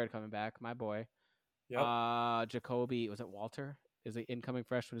T Squared coming back, my boy. Yep. Jacoby, was it Walter? Is the incoming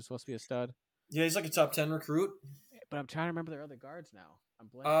freshman who's supposed to be a stud? Yeah, he's like a top 10 recruit. But I'm trying to remember their other guards now. I'm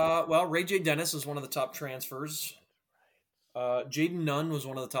blanking. Well, Ray J. Dennis is one of the top transfers. Jaden Nunn was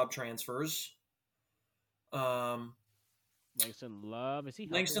one of the top transfers. Langston Love, is he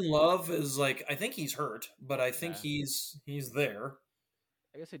healthy? Langston Love is like, I think he's hurt, but I think he's there.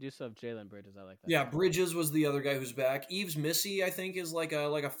 I guess they do still have Jalen Bridges. I like that. Yeah, Bridges was the other guy who's back. Eves Missy, I think, is like a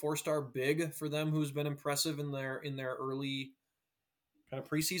 4-star big for them who's been impressive in their early kind of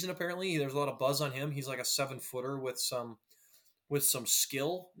preseason. Apparently, there's a lot of buzz on him. He's like a 7-footer with some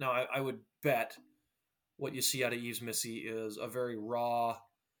skill. Now, I would bet what you see out of Eves Missy is a very raw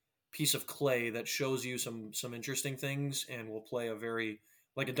piece of clay that shows you some interesting things and will play a very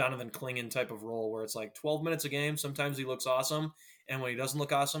like a Donovan Clingan type of role where it's like 12 minutes a game. Sometimes he looks awesome. And when he doesn't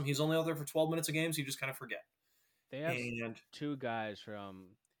look awesome, he's only out there for 12 minutes a game. So you just kind of forget. They have two guys from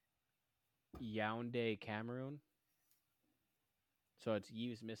Yaoundé, Cameroon. So it's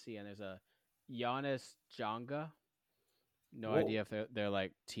Yves Missy and there's a Giannis Jonga. No idea if they're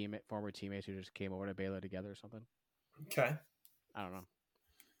like former teammates who just came over to Baylor together or something. Okay. I don't know.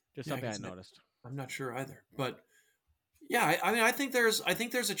 Just something I noticed. I'm not sure either. But yeah, I mean, I think there's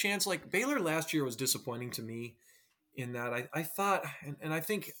a chance. Like Baylor last year was disappointing to me in that I thought, and I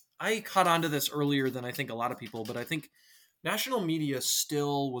think I caught on to this earlier than I think a lot of people, but I think national media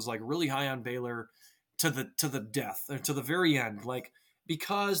still was like really high on Baylor to the death or to the very end, like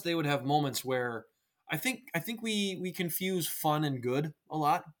because they would have moments where I think we confuse fun and good a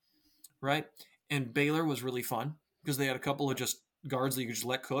lot, right? And Baylor was really fun because they had a couple of just guards that you could just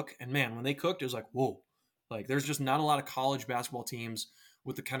let cook, and man, when they cooked, it was like whoa. Like, there's just not a lot of college basketball teams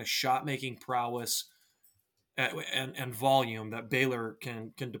with the kind of shot-making prowess and volume that Baylor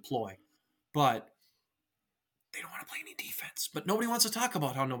can deploy. But they don't want to play any defense. But nobody wants to talk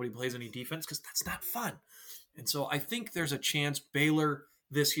about how nobody plays any defense because that's not fun. And so I think there's a chance Baylor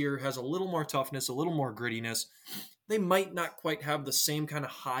this year has a little more toughness, a little more grittiness. They might not quite have the same kind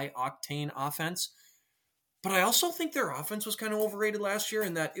of high-octane offense, but I also think their offense was kind of overrated last year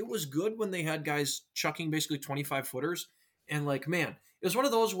in that it was good when they had guys chucking basically 25-footers. And like, man, it was one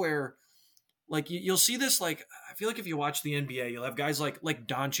of those where like you'll see this, like, I feel like if you watch the NBA, you'll have guys like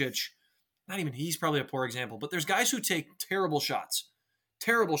Doncic, not even, he's probably a poor example, but there's guys who take terrible shots,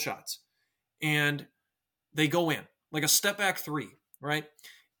 and they go in like a step back three, right?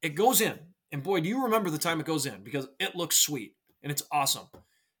 It goes in. And boy, do you remember the time it goes in because it looks sweet and it's awesome.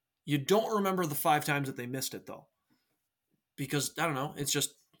 You don't remember the 5 times that they missed it, though, because, I don't know, it's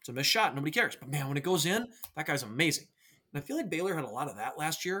a missed shot. Nobody cares. But, man, when it goes in, that guy's amazing. And I feel like Baylor had a lot of that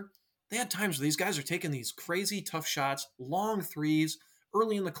last year. They had times where these guys are taking these crazy tough shots, long threes,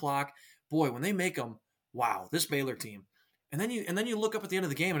 early in the clock. Boy, when they make them, wow, this Baylor team. And then you look up at the end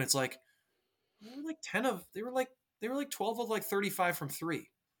of the game, and it's like, they were like 12 of like 35 from 3.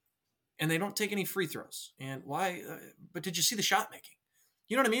 And they don't take any free throws. And why? But did you see the shot making?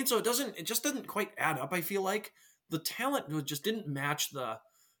 You know what I mean? So it just doesn't quite add up. I feel like the talent just didn't match the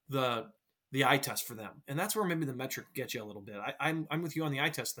eye test for them. And that's where maybe the metric gets you a little bit. I'm with you on the eye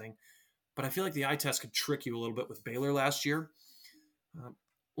test thing, but I feel like the eye test could trick you a little bit with Baylor last year.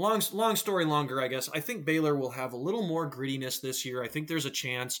 Long story longer, I guess. I think Baylor will have a little more grittiness this year. I think there's a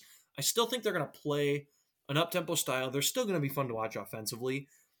chance. I still think they're going to play an up-tempo style. They're still going to be fun to watch offensively,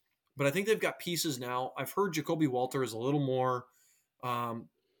 but I think they've got pieces now. I've heard Jacoby Walter is a little more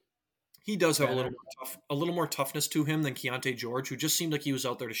he does have a little more toughness to him than Keontae George, who just seemed like he was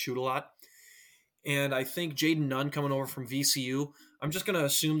out there to shoot a lot. And I think Jaden Nunn coming over from VCU, I'm just going to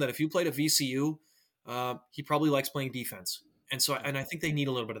assume that if you played at VCU, he probably likes playing defense. And so, and I think they need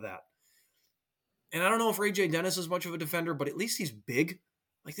a little bit of that. And I don't know if Ray J. Dennis is much of a defender, but at least he's big.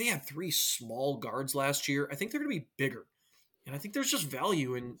 Like they had 3 small guards last year. I think they're going to be bigger. And I think there's just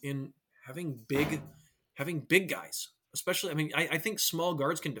value in having big guys. Especially, I mean, I think small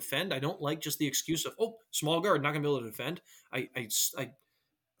guards can defend. I don't like just the excuse of, oh, small guard, not going to be able to defend. I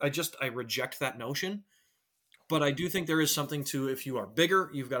reject that notion. But I do think there is something to, if you are bigger,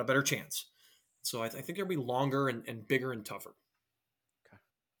 you've got a better chance. So I think they'll be longer and bigger and tougher. Okay.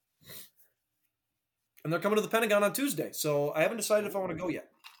 And they're coming to the Pentagon on Tuesday. So I haven't decided if I want to go yet.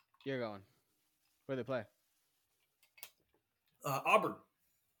 You're going. Where do they play? Auburn.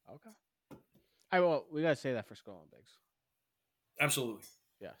 Okay. Well, we got to say that for Skull and Biggs. Absolutely.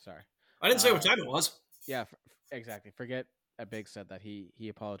 Yeah, sorry. I didn't say what time it was. Yeah, exactly. Forget that Biggs said that he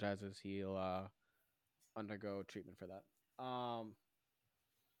apologizes. He'll undergo treatment for that. All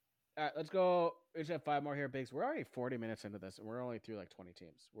right, let's go. We just have 5 more here, Biggs. We're already 40 minutes into this, and we're only through like 20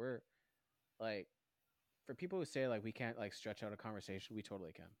 teams. We're like, for people who say like we can't like stretch out a conversation, we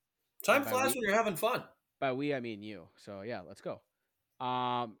totally can. Time flies when you're having fun. By we, I mean you. So yeah, let's go.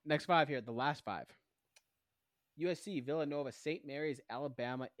 Next 5 here, the last 5. USC, Villanova, St. Mary's,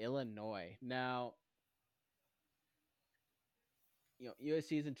 Alabama, Illinois. Now,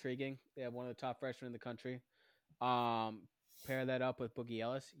 USC is intriguing. They have one of the top freshmen in the country. Pair that up with Boogie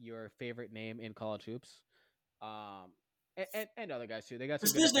Ellis, your favorite name in college hoops. And other guys too. They got.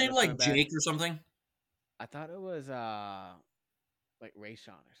 Is his name like Jake or something? I thought it was like Rayshawn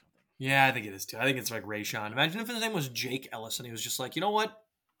or something. Yeah, I think it is too. I think it's like Rayshawn. Imagine if his name was Jake Ellis and he was just like, you know what?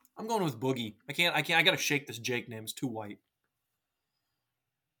 I'm going with Boogie. I can't. I got to shake this Jake name. It's too white.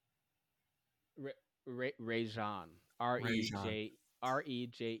 Rayshawn. Rejean.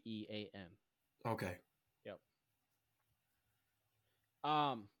 Okay. Yep.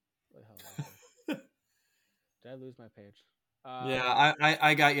 What the hell was I Did I lose my page? Yeah,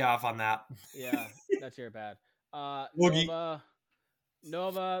 I got you off on that. Yeah, that's your bad.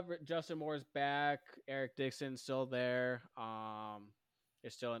 Nova, Justin Moore's back. Eric Dixon's still there.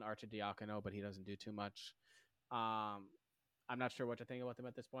 There's still an Archer Diacono, but he doesn't do too much. I'm not sure what to think about them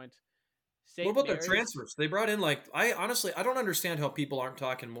at this point. What about their transfers? They brought in I don't understand how people aren't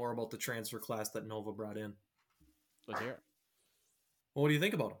talking more about the transfer class that Nova brought in. Let's hear it. Well, what do you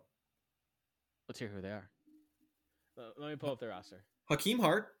think about them? Let's hear who they are. Let me pull up their roster. Hakeem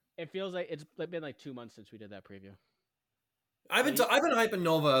Hart. It feels like it's been like 2 months since we did that preview. I've been hyping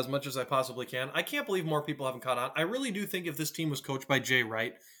Nova as much as I possibly can. I can't believe more people haven't caught on. I really do think if this team was coached by Jay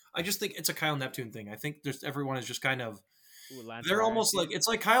Wright, I just think it's a Kyle Neptune thing. I think everyone is just kind of they're almost like it's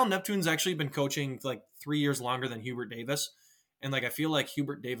like Kyle Neptune's actually been coaching like 3 years longer than Hubert Davis, and like I feel like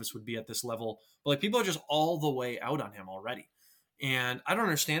Hubert Davis would be at this level, but like people are just all the way out on him already, and I don't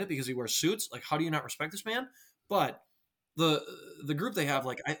understand it because he wears suits. Like, how do you not respect this man? But the group they have,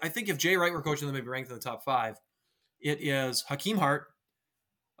 like I think if Jay Wright were coaching them, they'd be ranked in the top 5. It is Hakeem Hart,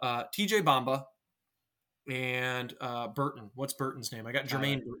 TJ Bamba, and Burton. What's Burton's name? I got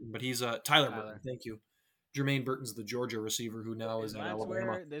Jermaine Burton, but he's Tyler Burton. Thank you. Jermaine Burton's the Georgia receiver who now is in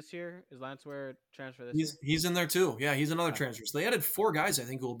Alabama. This year? Is Lance Ware transfer this year? He's in there too. Yeah, he's another transfer. So they added 4 guys I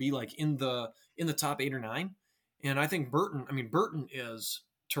think who will be like in the top 8 or 9. And I think Burton is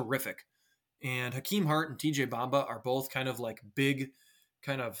terrific. And Hakeem Hart and TJ Bamba are both kind of like big,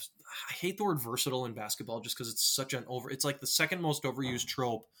 kind of, I hate the word versatile in basketball just because it's such it's like the second most overused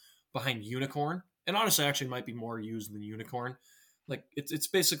trope behind unicorn. And honestly, actually might be more used than unicorn. Like it's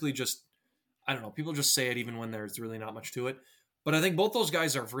basically just, I don't know, people just say it even when there's really not much to it. But I think both those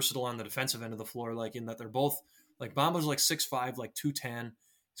guys are versatile on the defensive end of the floor, like in that they're both, like Bamba's like 6'5", like 210.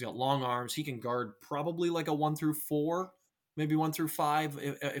 He's got long arms. He can guard probably like a 1 through 4, maybe 1 through 5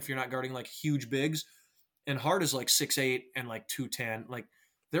 if you're not guarding like huge bigs. And Hart is like 6'8" and like 210. Like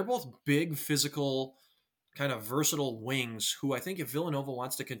they're both big, physical, kind of versatile wings who I think if Villanova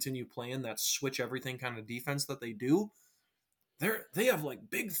wants to continue playing that switch everything kind of defense that they do, they have like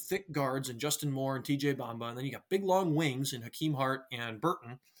big, thick guards in Justin Moore and TJ Bamba. And then you got big, long wings in Hakeem Hart and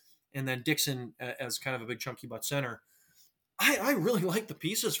Burton. And then Dixon as kind of a big, chunky butt center. I really like the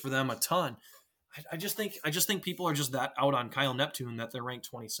pieces for them a ton. I just think people are just that out on Kyle Neptune that they're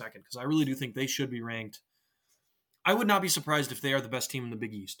ranked 22nd because I really do think they should be ranked. I would not be surprised if they are the best team in the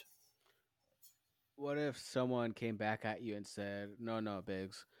Big East. What if someone came back at you and said, no,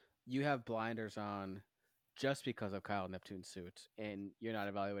 Biggs, you have blinders on just because of Kyle Neptune's suit, and you're not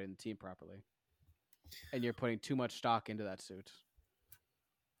evaluating the team properly, and you're putting too much stock into that suit?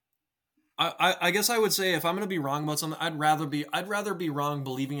 I guess I would say if I'm going to be wrong about something, I'd rather be wrong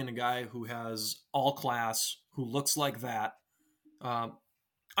believing in a guy who has all class, who looks like that,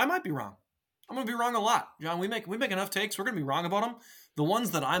 I might be wrong. I'm going to be wrong a lot. John, we make enough takes. We're going to be wrong about them. The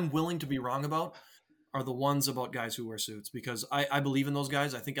ones that I'm willing to be wrong about are the ones about guys who wear suits because I believe in those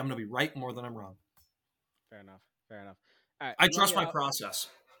guys. I think I'm going to be right more than I'm wrong. Fair enough. Fair enough. All right. I trust my process.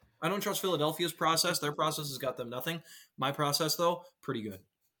 I don't trust Philadelphia's process. Their process has got them nothing. My process, though, pretty good.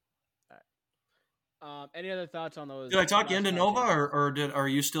 All right. Any other thoughts on those? Did I talk you into Nova, or are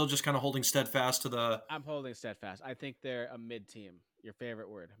you still just kind of holding steadfast to the? I'm holding steadfast. I think they're a mid team. Your favorite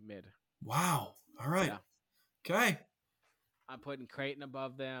word, mid. Wow. All right. Yeah. Okay. I'm putting Creighton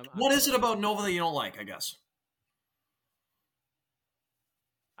above them. What is it about Nova that you don't like? I guess.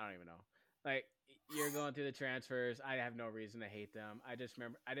 I don't even know. Like, you're going through the transfers. I have no reason to hate them. I just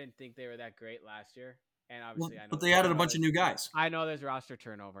remember I didn't think they were that great last year, and obviously I know. But they added a bunch of new guys. I know there's roster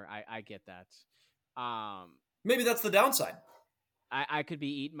turnover. I get that. Maybe that's the downside. I could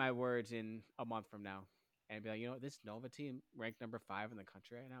be eating my words in a month from now and be like, this Nova team ranked number 5 in the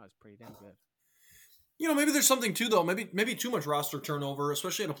country right now is pretty damn good. Maybe there's something too, though. Maybe too much roster turnover,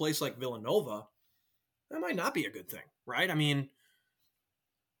 especially at a place like Villanova, that might not be a good thing, right? I mean,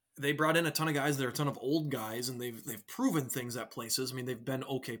 they brought in a ton of guys. They're a ton of old guys, and they've proven things at places. I mean, they've been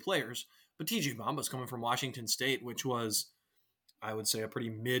okay players. But TJ Bamba's coming from Washington State, which was, I would say, a pretty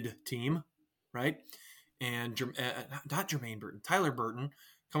mid team, right? And not Jermaine Burton, Tyler Burton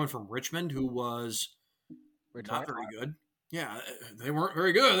coming from Richmond, who was not very good. Yeah, they weren't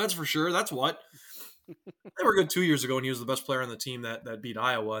very good. That's for sure. That's what. They were good 2 years ago, and he was the best player on the team that beat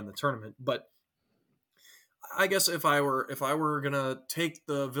Iowa in the tournament. But I guess if I were gonna take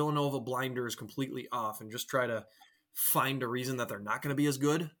the Villanova blinders completely off and just try to find a reason that they're not going to be as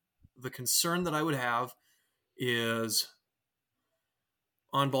good, the concern that I would have is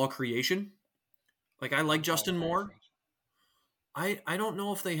on-ball creation. Like, I like Justin Moore. I don't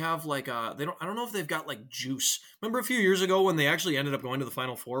know if they have I don't know if they've got like juice. Remember a few years ago when they actually ended up going to the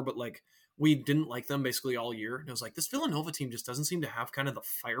Final Four, but like we didn't like them basically all year. And it was like, this Villanova team just doesn't seem to have kind of the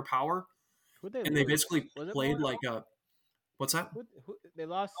firepower. They basically played like a what's that? They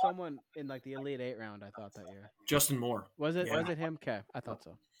lost someone in like the Elite 8 round, I thought, that year. Justin Moore. Was it him? Okay, I thought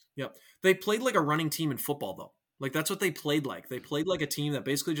so. Yep. They played like a running team in football, though. Like, that's what they played like. They played like a team that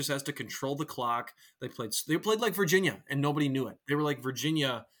basically just has to control the clock. They played like Virginia, and nobody knew it. They were like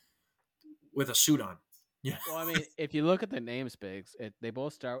Virginia with a suit on. Yeah. Well, I mean, if you look at the names, Biggs, they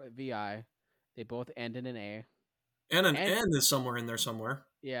both start with VI. They both end in an A. And an N is somewhere in there somewhere.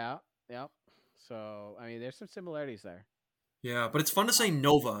 Yeah. Yep. So, I mean, there's some similarities there. Yeah, but it's fun to say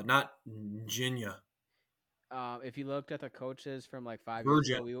Nova, not Virginia. If you looked at the coaches from like 5 years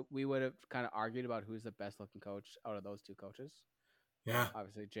ago, we would have kind of argued about who's the best looking coach out of those two coaches. Yeah.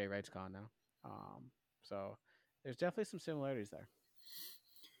 Obviously, Jay Wright's gone now. So there's definitely some similarities there.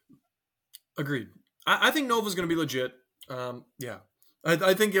 Agreed. I think Nova's going to be legit. Yeah.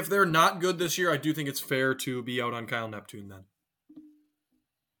 I think if they're not good this year, I do think it's fair to be out on Kyle Neptune then.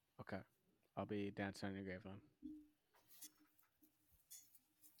 Okay. I'll be dancing on your grave then.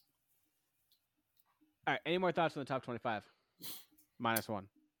 All right. Any more thoughts on the top 25? -1.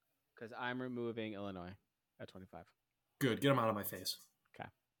 Because I'm removing Illinois at 25. Good. Get them out of my face. Okay.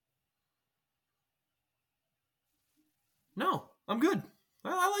 No, I'm good.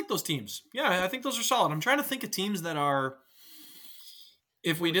 I like those teams. Yeah, I think those are solid. I'm trying to think of teams that are,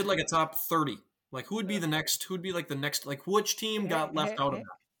 if we did like a top 30, like who would be the next, like which team got left out of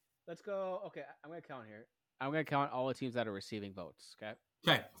that? Let's go. Okay, I'm going to count here. I'm going to count all the teams that are receiving votes, okay?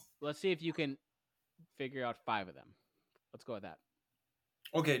 Okay. Let's see if you can figure out 5 of them. Let's go with that.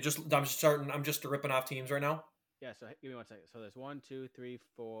 Okay, I'm just ripping off teams right now. Yeah, so give me 1 second. So there's 1, 2, 3,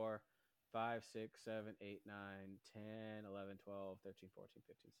 4, 5, 6, 7, 8, 9, 10, 11, 12, 13, 14,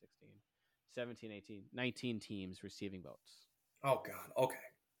 15, 16, 17, 18, 19 teams receiving votes. Oh, God. Okay.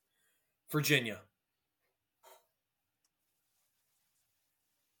 Virginia.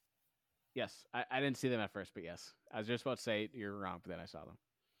 Yes. I didn't see them at first, but yes. I was just about to say you're wrong, but then I saw them.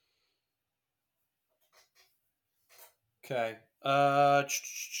 Okay. I'm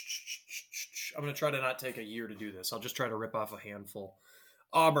going to try to not take a year to do this. I'll just try to rip off a handful.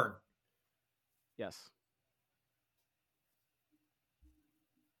 Auburn. Yes.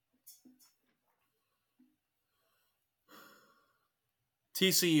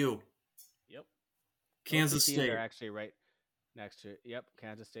 TCU. Yep. Kansas State. Are actually right next to it. Yep.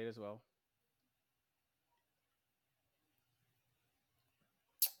 Kansas State as well.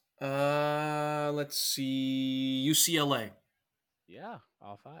 Let's see. UCLA. Yeah,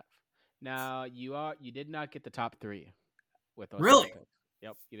 all 5. Now you did not get the top 3 with those. Really? Picks.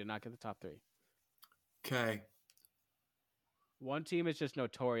 Yep, you did not get the top 3. Okay. One team is just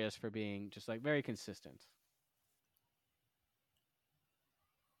notorious for being just like very consistent.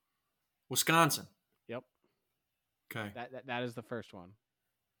 Wisconsin. Yep. Okay. That is the first one.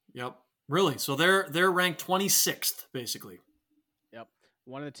 Yep. Really? So they're ranked 26th, basically. Yep.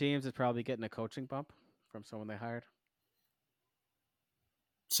 One of the teams is probably getting a coaching bump from someone they hired.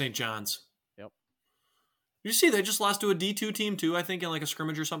 St. John's. Yep. You see, they just lost to a D2 team too, I think, in like a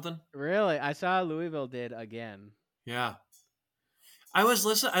scrimmage or something. Really? I saw Louisville did again. Yeah. I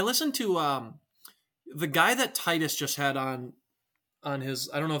listened to the guy that Titus just had on his.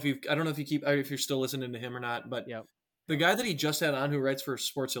 I don't know if you're still listening to him or not, but Yep. the guy that he just had on, who writes for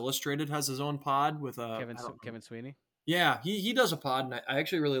Sports Illustrated, has his own pod with Kevin Sweeney. Yeah, he does a pod, and I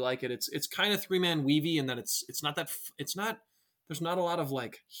actually really like it. It's kind of 3-man weavy, and that there's not a lot of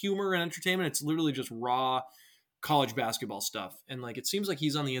like humor and entertainment. It's literally just raw college basketball stuff, and like it seems like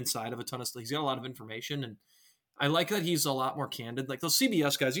he's on the inside of a ton of stuff. He's got a lot of information, and I like that he's a lot more candid. Like those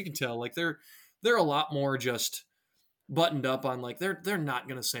CBS guys, you can tell like they're a lot more just buttoned up on like they're not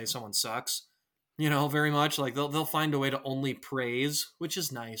gonna say someone sucks, very much. Like they'll find a way to only praise, which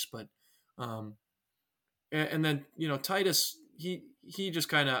is nice, but and then Titus, he just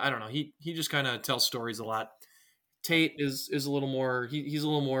kind of, I don't know, he just kind of tells stories a lot. Tate is a little more, he's a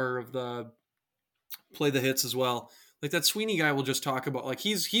little more of the play the hits as well. Like that Sweeney guy will just talk about like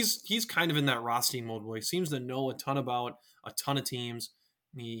he's kind of in that Rothstein mode where he seems to know a ton about a ton of teams.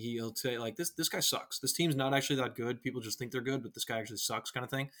 He'll say like this guy sucks. This team's not actually that good. People just think they're good, but this guy actually sucks, kind of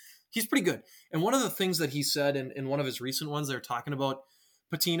thing. He's pretty good. And one of the things that he said in one of his recent ones, they're talking about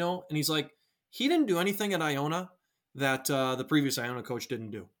Patino, and he's like, he didn't do anything at Iona that the previous Iona coach didn't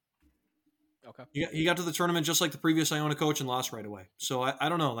do. Okay. He got to the tournament just like the previous Iona coach and lost right away. So I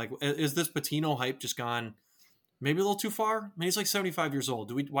don't know. Like, is this Patino hype just gone maybe a little too far? I mean, he's like 75 years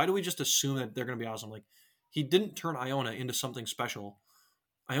old. Why do we just assume that they're going to be awesome? Like, he didn't turn Iona into something special.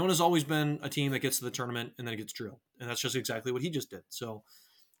 Iona's always been a team that gets to the tournament and then it gets drilled. And that's just exactly what he just did. So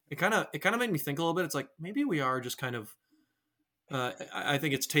it kind of made me think a little bit. It's like, maybe we are just kind of, I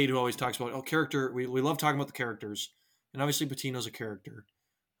think it's Tate who always talks about, character. We love talking about the characters. And obviously Patino's a character.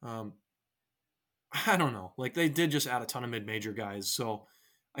 I don't know. Like they did just add a ton of mid-major guys. So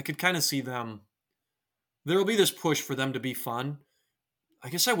I could kind of see them. There will be this push for them to be fun. I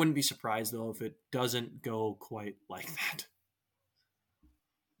guess I wouldn't be surprised though if it doesn't go quite like that.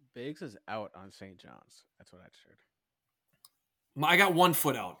 Biggs is out on St. John's. That's what I heard. I got 1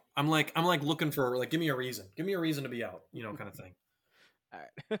 foot out. I'm like looking for like, give me a reason to be out, kind of thing. All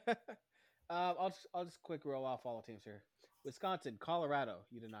right. I'll just quick roll off all the teams here. Wisconsin, Colorado,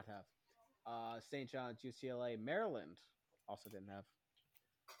 you did not have. St. John's, UCLA, Maryland also didn't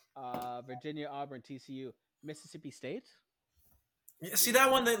have. Virginia, Auburn, TCU, Mississippi State. Yeah, see that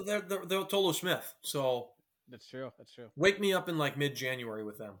one? They're Tolo Smith. So that's true. Wake me up in like mid-January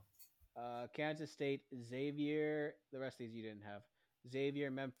with them. Kansas State, Xavier. The rest of these you didn't have. Xavier,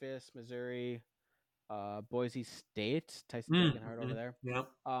 Memphis, Missouri, Boise State, Tyson Degenhardt over there. Yeah.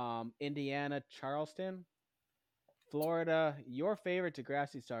 Indiana, Charleston, Florida, your favorite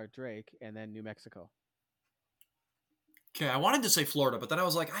Degrassi star, Drake, and then New Mexico. Okay, I wanted to say Florida, but then I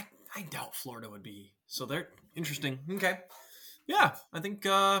was like, I doubt Florida would be. So they're interesting. Okay. Yeah, I think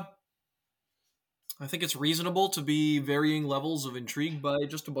it's reasonable to be varying levels of intrigued by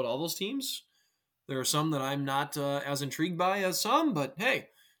just about all those teams. There are some that I'm not as intrigued by as some, but hey,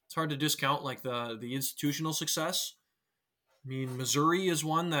 it's hard to discount like the institutional success. I mean, Missouri is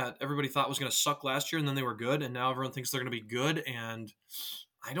one that everybody thought was going to suck last year, and then they were good, and now everyone thinks they're going to be good, and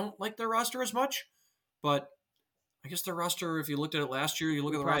I don't like their roster as much, but I guess their roster, if you looked at it last year, you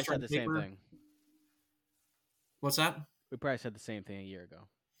look at the roster on paper. Same thing. What's that? We probably said the same thing a year ago.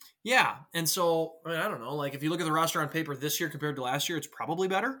 Yeah, and so, I don't know, like if you look at the roster on paper this year compared to last year, it's probably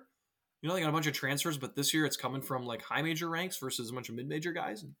better. They got a bunch of transfers, but this year it's coming from like high major ranks versus a bunch of mid-major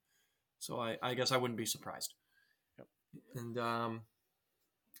guys, and so I guess I wouldn't be surprised. Yep. And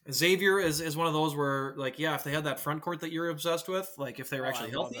Xavier is one of those where, like, yeah, if they had that front court that you're obsessed with, like if they were actually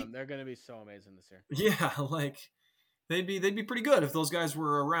healthy, they're going to be so amazing this year. Yeah, like they'd be pretty good if those guys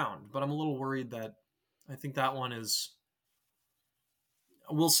were around. But I'm a little worried that I think that one is.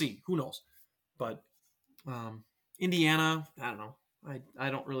 We'll see. Who knows? But Indiana, I don't know. I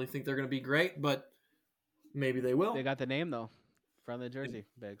don't really think they're going to be great, but maybe they will. They got the name though, from the jersey.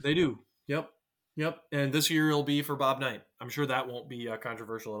 Biggs. They do. Yep. And this year it'll be for Bob Knight. I'm sure that won't be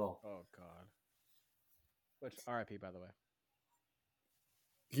controversial at all. Oh God. Which R.I.P. by the way.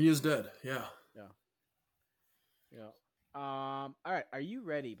 He is dead. Yeah. All right. Are you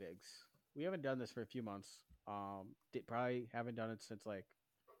ready, Biggs? We haven't done this for a few months. Probably haven't done it since like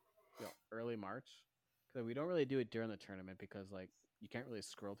early March. Because we don't really do it during the tournament because like you can't really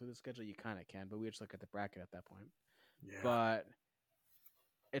scroll through the schedule. You kind of can, but we just look at the bracket at that point. Yeah. But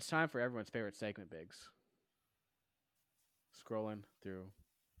It's time for everyone's favorite segment, Biggs. Scrolling through.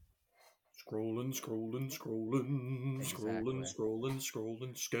 Scrolling. Exactly.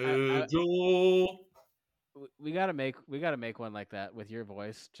 I Schedule. we gotta make one like that with your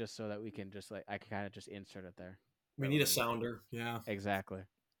voice, just so that we can just I can kind of just insert it there. We need a sounder. Yeah. Exactly.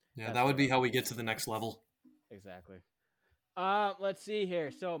 Yeah, that would be how we get to the next level. Exactly. Let's see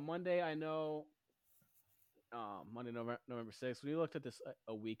here. So Monday, I know. Monday, November 6th. We looked at this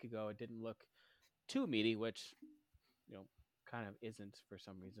a week ago. It didn't look too meaty, which kind of isn't for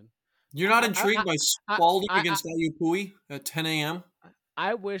some reason. You're not intrigued by Spalding against Ayupui at 10 a.m.?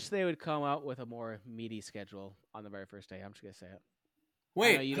 I wish they would come out with a more meaty schedule on the very first day. I'm just gonna say it.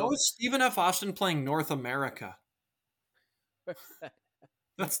 Wait, how is Stephen F. Austin playing North America?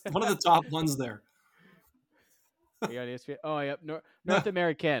 That's one of the top ones there. Oh, yep. North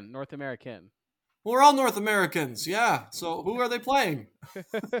American. Well, we're all North Americans, yeah. So who are they playing?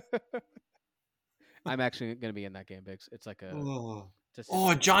 I'm actually going to be in that game, Biggs. It's like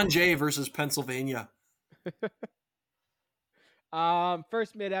John Jay versus Pennsylvania.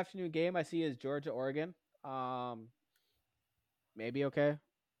 First mid-afternoon game I see is Georgia-Oregon. Maybe okay.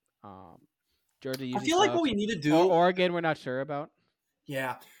 Georgia usually I feel like what we need to do. Oregon, we're not sure about.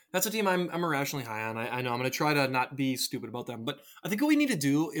 Yeah, that's a team I'm irrationally high on. I know I'm going to try to not be stupid about them, but I think what we need to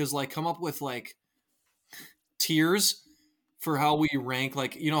do is come up with tiers for how we rank. How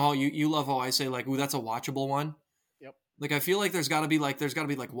you love how I say ooh, that's a watchable one. Yep. I feel like there's got to be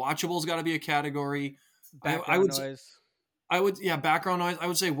watchable's got to be a category. Background noise. Background noise. I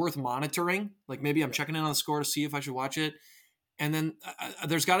would say worth monitoring. Maybe I'm checking in on the score to see if I should watch it. And then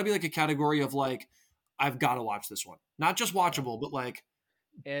there's got to be a category of I've got to watch this one. Not just watchable, but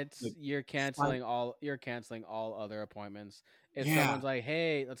you're canceling all other appointments. If someone's like,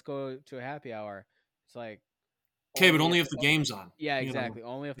 "Hey, let's go to a happy hour," it's like, okay, but only if the game's on. Yeah, exactly.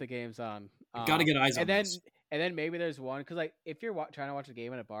 Only if the game's on. Got to get eyes on this. And then maybe there's one because if you're trying to watch a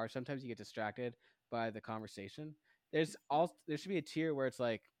game in a bar, sometimes you get distracted by the conversation. There should be a tier where it's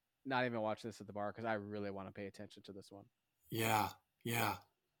not even watch this at the bar because I really want to pay attention to this one. Yeah.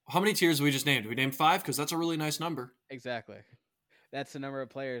 How many tiers did we just named? We named 5 because that's a really nice number. Exactly. That's the number of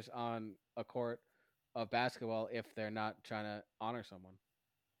players on a court of basketball if they're not trying to honor someone.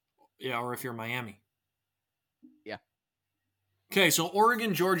 Yeah, or if you're Miami. Yeah. Okay, so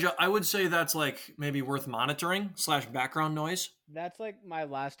Oregon, Georgia, I would say that's maybe worth monitoring / background noise. That's my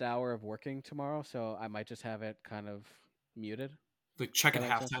last hour of working tomorrow, so I might just have it kind of muted. Check at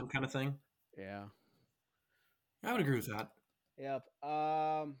halftime kind of thing. Yeah. I would agree with that. Yep.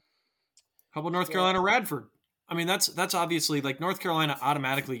 How about North Carolina, Radford? I mean, that's obviously North Carolina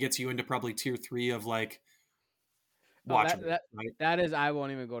automatically gets you into probably tier 3 of watching. Right? That is, I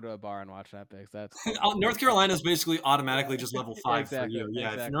won't even go to a bar and watch that. That's North Carolina is basically automatically just level 5 for you.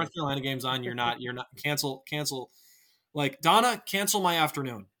 Yeah, exactly. If North Carolina game's on, you're not cancel. Donna, cancel my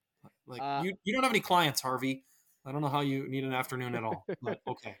afternoon. You don't have any clients, Harvey. I don't know how you need an afternoon at all. But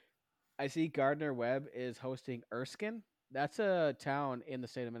okay. I see Gardner Webb is hosting Erskine. That's a town in the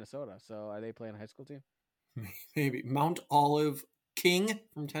state of Minnesota. So are they playing a high school team? Maybe. Mount Olive, King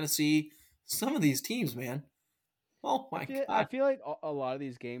from Tennessee. Some of these teams, man. Oh my God. I feel like a lot of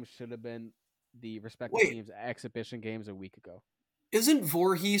these games should have been the respective teams' exhibition games a week ago. Isn't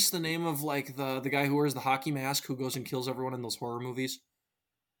Voorhees the name of the guy who wears the hockey mask who goes and kills everyone in those horror movies?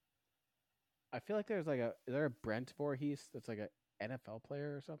 I feel like there's is there a Brent Voorhees that's an NFL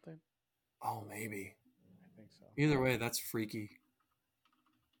player or something? Oh, maybe. I think so. Either way, that's freaky.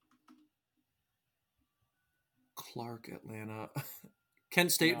 Clark, Atlanta.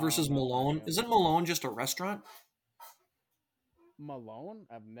 Kent State versus Malone. Isn't Malone just a restaurant? Malone?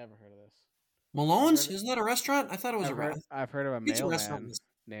 I've never heard of this. Malone's? Isn't that a restaurant? I thought it was a restaurant. I've heard of a mailman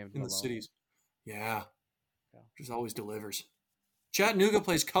named in Malone. the cities. Yeah. Just always delivers. Chattanooga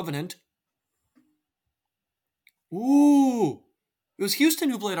plays Covenant. Ooh. It was Houston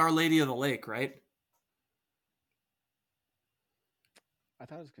who played Our Lady of the Lake, right? I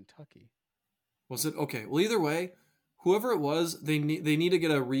thought it was Kentucky. Was it? Okay. Well, either way, whoever it was, they need to get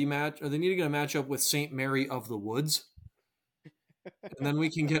a rematch, or they need to get a matchup with St. Mary of the Woods. And then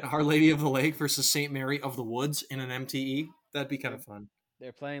we can get Our Lady of the Lake versus St. Mary of the Woods in an MTE. That'd be kind of fun.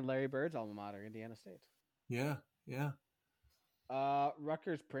 They're playing Larry Bird's alma mater, Indiana State. Yeah.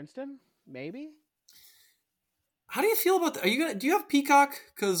 Rutgers, Princeton, maybe. How do you feel about that? Do you have Peacock?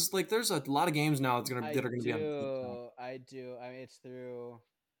 Because there's a lot of games now that are going to be on Peacock. I do. I mean, it's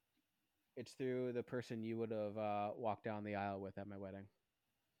through the person you would have walked down the aisle with at my wedding.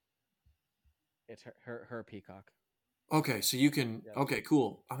 It's her Peacock. Okay, so you can. Yes. Okay,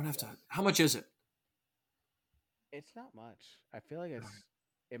 cool. I'm gonna have to. How much is it? It's not much. I feel like it's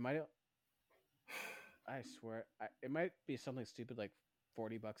It might. I swear, it might be something stupid like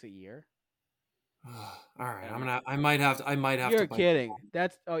 $40 a year. All right, And I might have to. I might have to you're bite. kidding.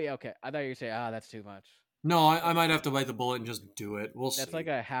 That's yeah, okay. I thought you were saying that's too much. No, I might have to bite the bullet and just do it. We'll That's see. like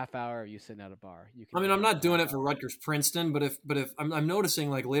a half hour of you sitting at a bar. You can. I mean, do I'm that not for doing half it for hour. Rutgers Princeton, but if I'm noticing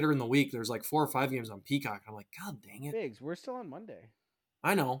like later in the week, there's like 4 or 5 games on Peacock. I'm like, God dang it! Biggs, we're still on Monday.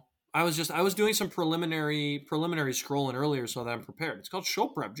 I know. I was doing some preliminary scrolling earlier so that I'm prepared. It's called show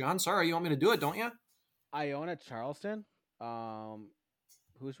prep, John. Sorry, you want me to do it, don't you? Iona Charleston.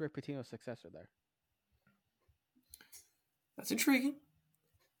 Who's Rick Pitino's successor there? That's intriguing.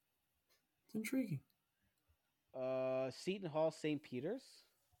 It's intriguing. Seton Hall, St. Peter's.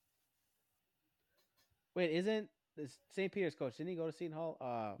 Wait, isn't this St. Peter's coach? Didn't he go to Seton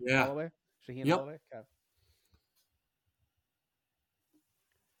Hall? Yeah. Holloway, Shaheen Yep. Holloway. Okay.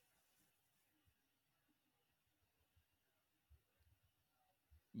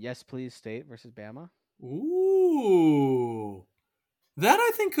 Yes, please. State versus Bama. Ooh. That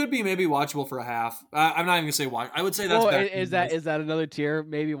I think could be maybe watchable for a half. I'm not even gonna say watch. I would say that's. Oh, is that another tier?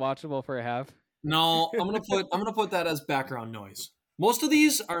 Maybe watchable for a half. No, I'm gonna put that as background noise. Most of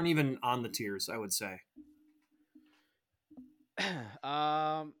these aren't even on the tiers. I would say.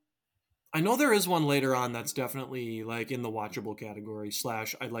 I know there is one later on that's definitely like in the watchable category /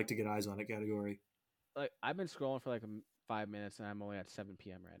 I'd like to get eyes on it category. Like I've been scrolling for like 5 minutes and I'm only at 7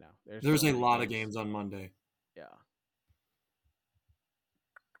 p.m. right now. There's a lot of games on Monday. Yeah.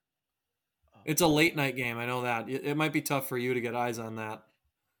 It's a late night game. I know that. It might be tough for you to get eyes on that.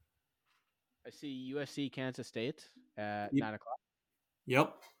 I see USC Kansas State at 9 o'clock.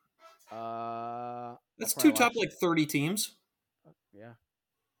 Yep. That's two top like 30 teams. Yeah.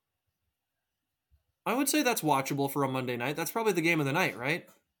 I would say that's watchable for a Monday night. That's probably the game of the night, right?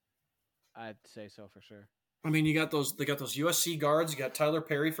 I'd say so for sure. I mean, they got those USC guards. You got Tyler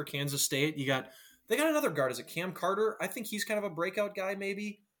Perry for Kansas State. They got another guard. Is it Cam Carter? I think he's kind of a breakout guy.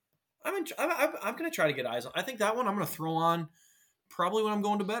 Maybe. I'm going to try to get eyes on. I think that one I'm going to throw on probably when I'm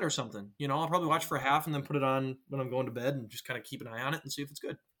going to bed or something. You know, I'll probably watch for a half and then put it on when I'm going to bed and just kind of keep an eye on it and see if it's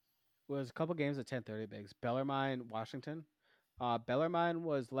good. Was a couple games at 10:30 bigs. Bellarmine, Washington. Bellarmine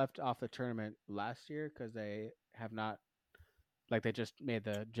was left off the tournament last year because they have not, like they just made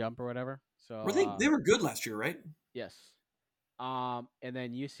the jump or whatever. So they were good last year, right? Yes. And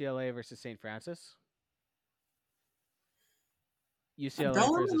then UCLA versus St. Francis.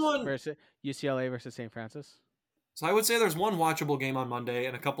 UCLA versus St. Francis. So I would say there's one watchable game on Monday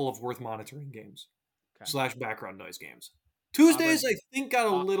and a couple of worth monitoring games / background noise games. Tuesdays, I think, got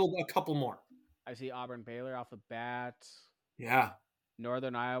a couple more. I see Auburn Baylor off the bat. Yeah.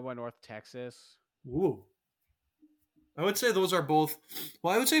 Northern Iowa, North Texas. Ooh. I would say those are both.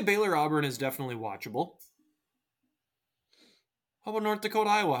 Well, I would say Baylor Auburn is definitely watchable. How about North Dakota,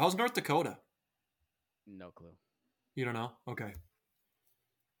 Iowa? How's North Dakota? No clue. You don't know? Okay.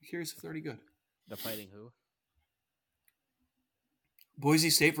 I'm curious if they're any good. The Fighting who?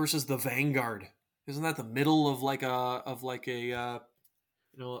 Boise State versus the Vanguard. Isn't that the middle of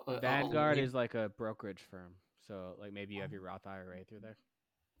Vanguard is like a brokerage firm. So like maybe you have your Roth IRA through there.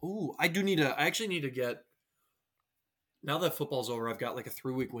 Ooh, I actually need to get. Now that football's over, I've got like a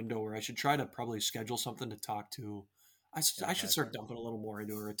 3-week window where I should try to probably schedule something to talk to. I should start dumping a little more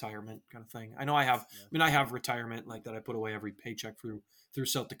into a retirement kind of thing. I know I have. Yeah. I mean, I have retirement like that. I put away every paycheck through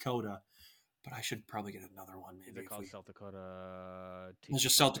South Dakota, but I should probably get another one. Maybe is it called South Dakota? It's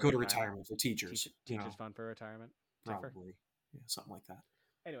just South Dakota retirement for teachers. Teachers fund for retirement. Probably, yeah, something like that.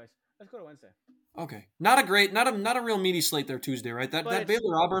 Anyways, let's go to Wednesday. Okay, not a real meaty slate there Tuesday, right? That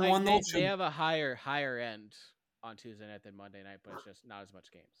Baylor Auburn one though. They have a higher end on Tuesday night than Monday night, but it's just not as much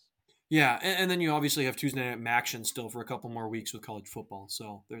games. Yeah, and then you obviously have Tuesday night action still for a couple more weeks with college football,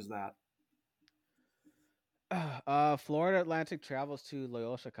 so there's that. Florida Atlantic travels to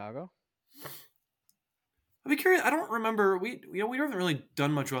Loyola Chicago. I'd be curious. I don't remember. We haven't really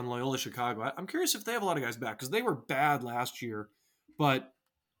done much on Loyola Chicago. I'm curious if they have a lot of guys back because they were bad last year. But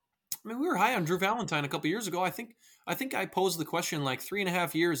I mean, we were high on Drew Valentine a couple years ago. I think I posed the question like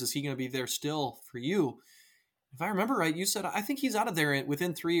 3.5 years. Is he going to be there still for you? If I remember right, you said I think he's out of there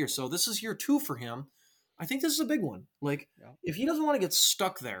within 3 years. So this is year 2 for him. I think this is a big one. Like if he doesn't want to get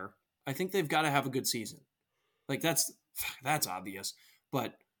stuck there, I think they've got to have a good season. Like that's obvious.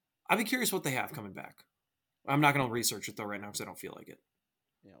 But I'd be curious what they have coming back. I'm not going to research it though right now because I don't feel like it.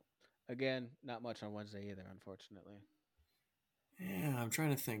 Yeah. Again, not much on Wednesday either, unfortunately. Yeah, I'm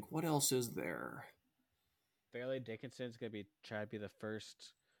trying to think. What else is there? Fairleigh Dickinson's going to try to be the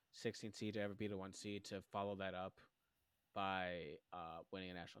first 16 seed to ever beat a 1 seed to follow that up by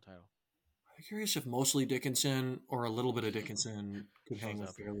winning a national title. I'm curious if mostly Dickinson or a little bit of Dickinson could hang Shows with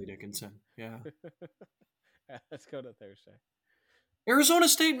up. Fairleigh Dickinson. Yeah. Let's go to Thursday. Arizona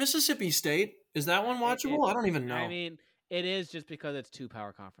State, Mississippi State. Is that one watchable? I don't even know. I mean, it is just because it's 2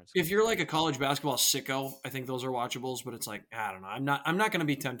 power conference If schools. you're like a college basketball sicko, I think those are watchables. But it's like I don't know. I'm not going to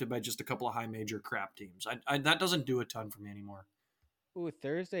be tempted by just a couple of high major crap teams. That doesn't do a ton for me anymore. Ooh,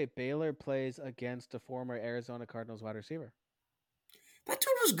 Thursday, Baylor plays against a former Arizona Cardinals wide receiver. That dude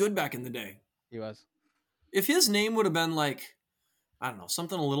was good back in the day. He was. If his name would have been like, I don't know,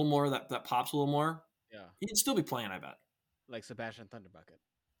 something a little more that pops a little more, Yeah. he'd still be playing, I bet. Like Sebastian Thunderbucket.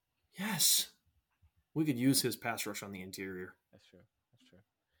 Yes. We could use his pass rush on the interior. That's true. That's true.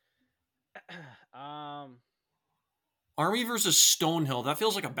 Army versus Stonehill. That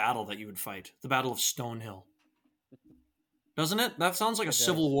feels like a battle that you would fight. The Battle of Stonehill. Doesn't it? That sounds like a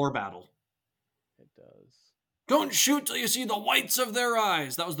Civil War battle. It does. Don't shoot till you see the whites of their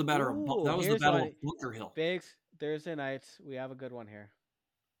eyes. That was the battle of Bunker Hill. Biggs, Thursday night, we have a good one here.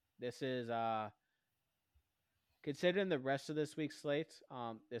 This is considering the rest of this week's slate,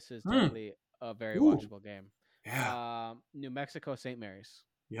 this is definitely a very watchable game. Yeah. New Mexico, St. Mary's.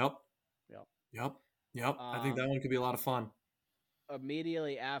 Yep. I think that one could be a lot of fun.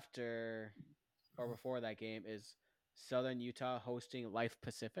 Immediately after or before that game is Southern Utah hosting Life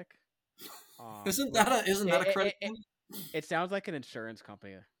Pacific. Isn't that a credit? It sounds like an insurance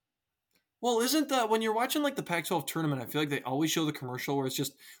company. Well, isn't that when you're watching like the Pac-12 tournament? I feel like they always show the commercial where it's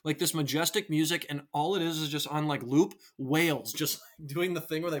just like this majestic music, and all it is just on like loop whales just doing the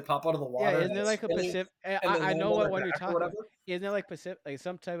thing where they pop out of the water. Yeah, isn't there like a Pacific? I know what one you're talking about. Isn't there like Pacific, like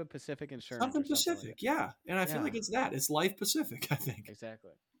some type of Pacific insurance? Something Pacific, like yeah. And I feel like it's that. It's Life Pacific, I think.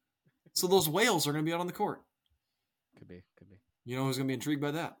 Exactly. So those whales are going to be out on the court. Could be. You know who's going to be intrigued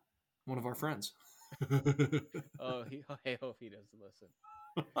by that? One of our friends. I hope he doesn't listen.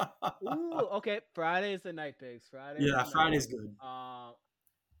 Ooh, okay. Friday's the night, Biggs. Friday's good.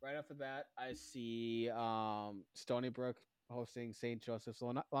 Right off the bat, I see Stony Brook hosting St. Joseph's,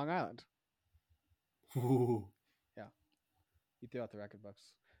 Long Island. Ooh. Yeah, you threw out the record books.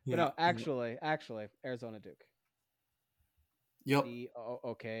 Yeah. But no, actually, Arizona Duke. Yep.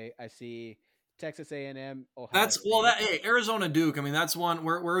 Okay, I see Texas A&M. Ohio State. Arizona Duke. I mean, that's one.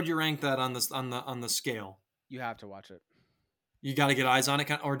 Where would you rank that on the scale? You have to watch it. You got to get eyes on it,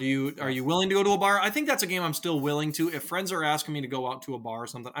 or are you willing to go to a bar? I think that's a game I'm still willing to. If friends are asking me to go out to a bar or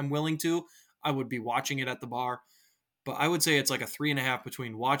something, I'm willing to. I would be watching it at the bar, but I would say it's like a 3.5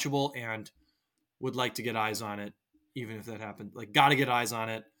 between watchable and would like to get eyes on it, even if that happened. Like, got to get eyes on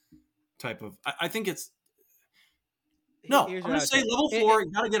it type of. I think it's. No, I'm going to say level 4.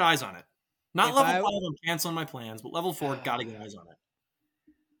 Got to get eyes on it. Not level 5. I'm canceling my plans, but level 4. Got to get eyes on it.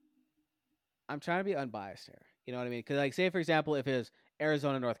 I'm trying to be unbiased here. You know what I mean? Because, like, say, for example, if it was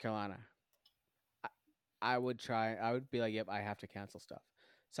Arizona, North Carolina, I would be like, yep, I have to cancel stuff.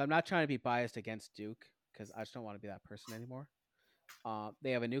 So I'm not trying to be biased against Duke because I just don't want to be that person anymore.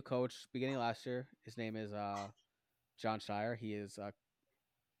 They have a new coach beginning last year. His name is John Shire. He is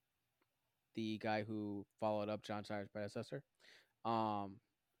the guy who followed up John Shire's predecessor. I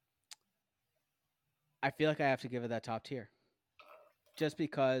feel like I have to give it that top tier. Just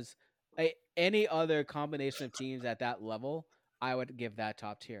because any other combination of teams at that level, I would give that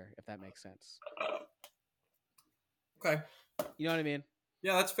top tier, if that makes sense. Okay. You know what I mean?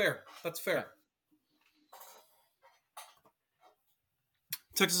 Yeah, that's fair. Yeah.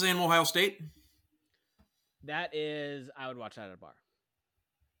 Texas A&M, Ohio State? That is, I would watch that at a bar.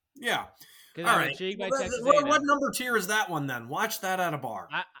 Yeah. All right. What number tier is that one then? Watch that at a bar.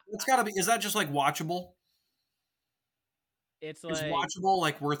 It's got to be. Is that just like watchable? It's like watchable,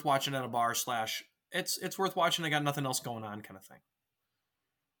 like worth watching at a bar / it's worth watching. I got nothing else going on, kind of thing.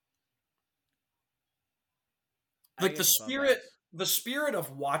 Like the spirit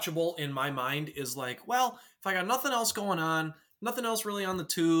of watchable in my mind is like, well, if I got nothing else going on, nothing else really on the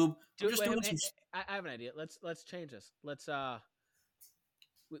tube, I have an idea. Let's change this.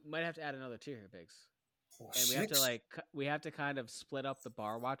 We might have to add another tier here, Biggs. And we have to kind of split up the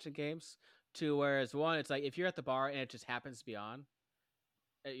bar watching games to whereas one, it's like if you're at the bar and it just happens to be on,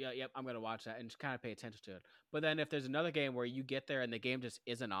 yep, I'm gonna watch that and just kind of pay attention to it. But then if there's another game where you get there and the game just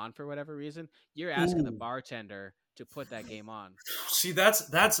isn't on for whatever reason, you're asking the bartender to put that game on. See,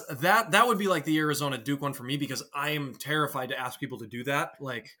 that would be like the Arizona Duke one for me because I am terrified to ask people to do that.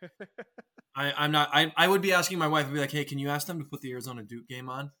 Like, I'm not. I would be asking my wife and be like, "Hey, can you ask them to put the Arizona Duke game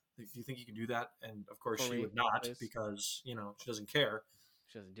on? Do you think you can do that?" And of course, she would not because she doesn't care.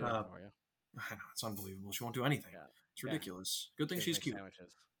 She doesn't do it anymore. Yeah. I know, it's unbelievable. She won't do anything. Yeah. It's ridiculous. Good thing she's cute.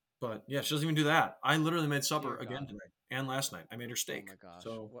 Sandwiches. But yeah, she doesn't even do that. I literally made supper again tonight and last night. I made her steak. Oh my gosh.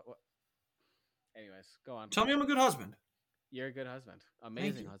 So what? Anyways, go on. Tell me I'm a good husband. You're a good husband.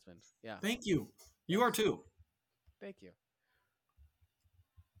 Amazing husband. Yeah. Thank you. You are too. Thank you.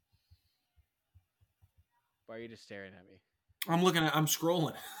 Why are you just staring at me? I'm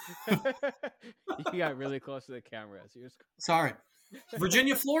scrolling. You got really close to the camera. So you're Sorry.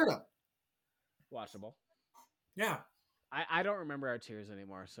 Virginia, Florida. Watchable. Yeah. I don't remember our tiers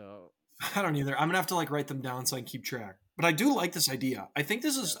anymore, so I don't either. I'm gonna have to write them down so I can keep track. But I do like this idea. I think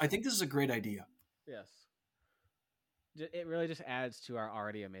this is a great idea. Yes. It really just adds to our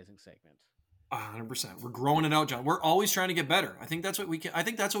already amazing segment. 100%. We're growing it out, John. We're always trying to get better. I think that's what we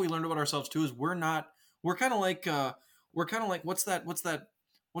learned about ourselves too. Is we're kind of like what's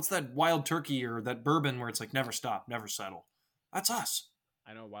that wild turkey or that bourbon where it's like never stop, never settle. That's us.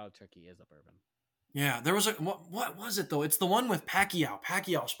 I know wild turkey is a bourbon. Yeah, there was what was it though? It's the one with Pacquiao.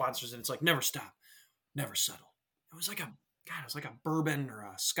 Pacquiao sponsors it. It's like never stop, never settle. It was like a bourbon or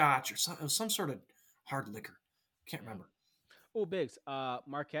a scotch or it was some sort of hard liquor. Can't remember. Oh, Biggs.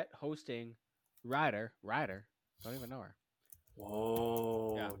 Marquette hosting Ryder. Don't even know her.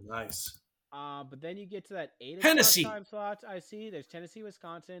 Whoa, yeah. Nice. But then you get to that 8 Tennessee time slot. I see. There's Tennessee,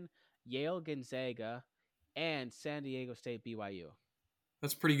 Wisconsin, Yale, Gonzaga, and San Diego State, BYU.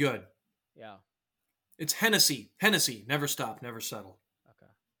 That's pretty good. Yeah. It's Hennessy. Hennessy. Never stop, never settle.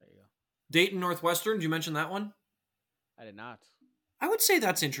 Okay, there you go. Dayton Northwestern. Did you mention that one? I did not. I would say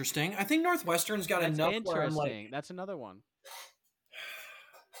that's interesting. I think Northwestern's got enough. Interesting. That's another one.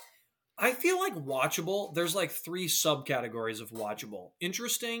 I feel like watchable. There's like 3 subcategories of watchable.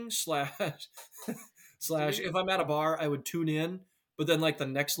 Interesting slash if I'm at a bar, I would tune in. But then like the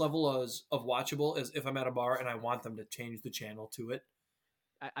next level of watchable is if I'm at a bar and I want them to change the channel to it.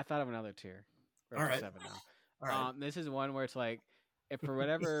 I thought of another tier. All right. 7 now. All right. This is one where it's like, if for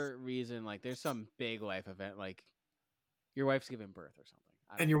whatever reason, like there's some big life event, like your wife's giving birth or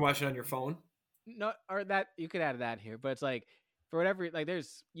something. And you're watching on your phone? No, or that you could add that here, but it's like for whatever, like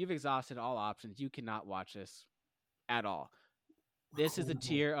you've exhausted all options. You cannot watch this at all. This is the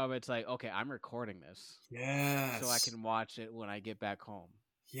tier of it's like, okay, I'm recording this. Yes. So I can watch it when I get back home.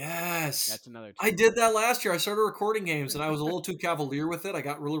 Yes. That's another tier. I did that last year. I started recording games and I was a little too cavalier with it. I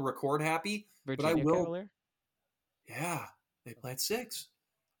got really record happy. Virginia but I will. Cavalier? Yeah. They played 6.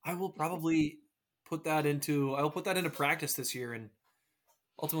 I will probably put that into practice this year, and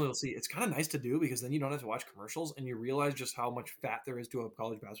ultimately we'll see. It's kind of nice to do because then you don't have to watch commercials and you realize just how much fat there is to a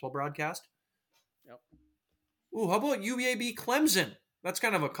college basketball broadcast. Yep. Ooh, how about UAB Clemson? That's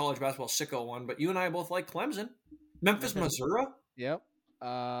kind of a college basketball sicko one, but you and I both like Clemson. Memphis, Missouri? Yep.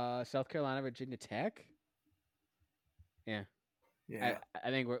 South Carolina, Virginia Tech? Yeah. Yeah.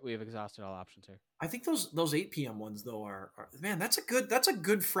 I think we've exhausted all options here. I think those 8 p.m. ones though are man, that's a good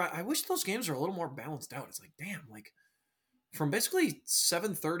I wish those games are a little more balanced out. It's like, damn, like from basically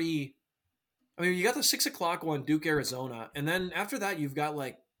 7:30. I mean, you got the 6 o'clock one, Duke, Arizona, and then after that you've got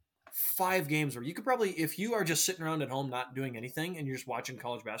like 5 games where you could probably, if you are just sitting around at home not doing anything and you're just watching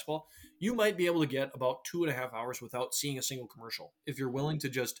college basketball, you might be able to get about 2.5 hours without seeing a single commercial. If you're willing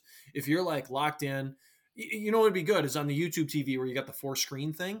to if you're like locked in, you know what would be good is on the YouTube TV where you got the 4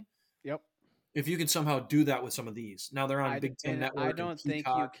 screen thing. Yep. If you can somehow do that with some of these. Now they're on Big Ten Network. I don't think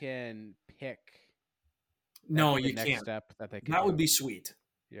you can pick. No, you can't. Next step that they can. That would be sweet.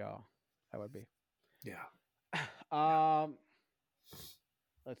 Yeah, that would be. Yeah.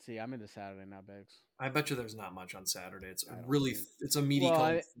 Let's see. I'm into Saturday now, Biggs. I bet you there's not much on Saturday. It's it's a meaty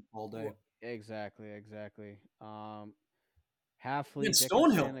college football day. Exactly. Halfley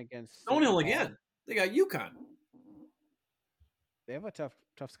Stonehill against Stonehill again. They got UConn. They have a tough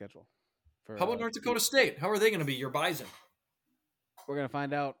schedule. How about North Dakota State? How are they going to be your Bison? We're going to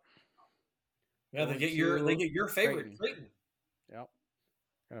find out. Yeah, they get your favorite, Creighton. Yep.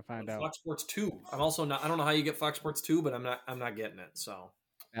 Gonna find out. Fox Sports 2. I'm also not. I don't know how you get Fox Sports 2, but I'm not getting it. So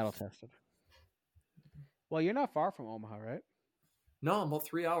that'll test it. Well, you're not far from Omaha, right? No, I'm about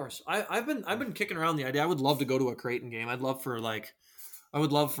 3 hours. I've been kicking around the idea. I would love to go to a Creighton game. I would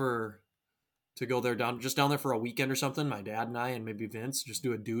love to go there down there for a weekend or something. My dad and I and maybe Vince just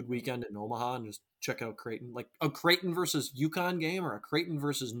do a dude weekend in Omaha and just check out Creighton, like a Creighton versus UConn game or a Creighton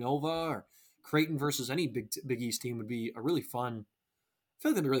versus Nova or Creighton versus any Big East team would be a really fun. I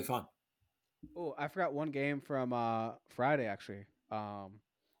feel like that'd be really fun. Oh, I forgot one game from Friday actually.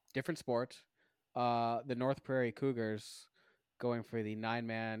 Different sport. The North Prairie Cougars going for the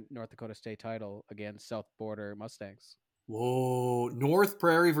 9-man North Dakota State title against South Border Mustangs. Whoa, North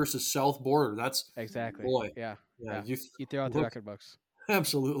Prairie versus South Border. That's exactly. Boy. Yeah. You throw out the record books.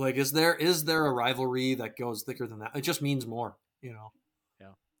 Absolutely. Like, is there a rivalry that goes thicker than that? It just means more, you know.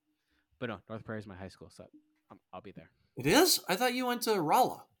 Yeah. But no, North Prairie is my high school, so I'll be there. It is? I thought you went to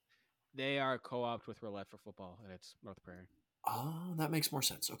Rolla. They are co-opted with Roulette for football, and it's North Prairie. Oh, that makes more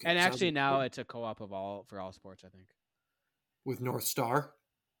sense. Okay. And actually, now it's a co-op for all sports, I think. With North Star?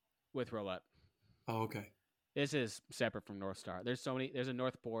 With Roulette. Oh, okay. This is separate from North Star. There's so many. There's a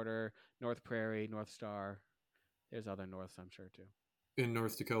North Border, North Prairie, North Star. There's other Norths, I'm sure, too. In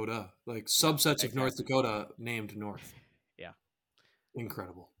North Dakota. Like subsets of North Dakota named North. Yeah.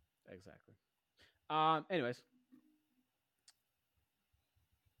 Incredible. Exactly. Anyways.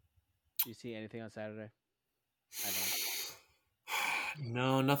 Do you see anything on Saturday? I don't.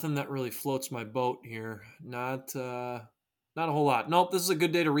 No, nothing that really floats my boat here. Not a whole lot. Nope, this is a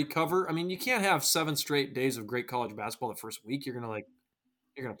good day to recover. I mean, you can't have 7 straight days of great college basketball the first week. You're gonna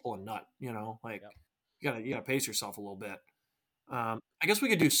pull a nut, you know? Like you gotta pace yourself a little bit. I guess we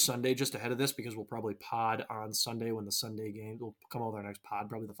could do Sunday just ahead of this because we'll probably pod on Sunday when the Sunday game will come out with our next pod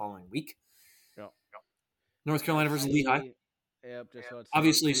probably the following week. Yep. North Carolina versus Lehigh. Yep.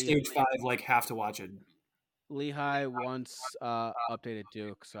 Obviously, stage 5, have to watch it. Lehigh once updated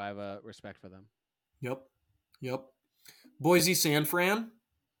Duke, so I have a respect for them. Yep. Boise San Fran.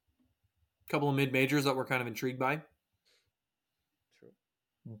 Couple of mid-majors that we're kind of intrigued by. True.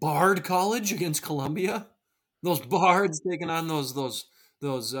 Bard College against Columbia. Those Bards taking on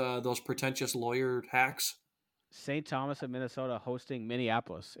those pretentious lawyer hacks. St. Thomas of Minnesota hosting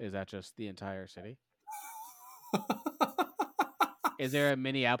Minneapolis. Is that just the entire city? Is there a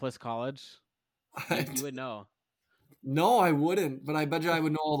Minneapolis college? You would know. No, I wouldn't, but I bet you I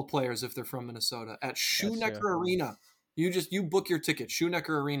would know all the players if they're from Minnesota. At Shoenecker Arena. You book your ticket. Shoenecker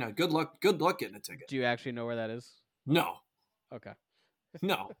Arena. Good luck getting a ticket. Do you actually know where that is? No. Okay.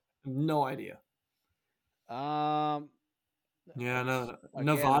 No idea. Yeah, no.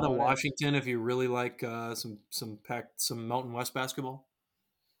 Nevada, Washington. If you really like some Mountain West basketball.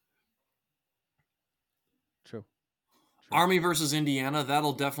 True. Army versus Indiana.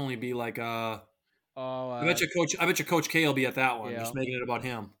 That'll definitely be like I bet you Coach K will be at that one. Just making it about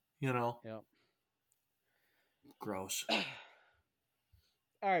him. You know. Yep. Gross.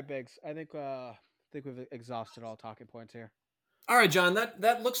 All right, Biggs. I think we've exhausted all talking points here. All right, John.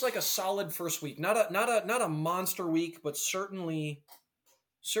 That looks like a solid first week. Not a monster week, but certainly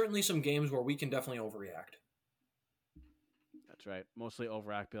some games where we can definitely overreact. That's right. Mostly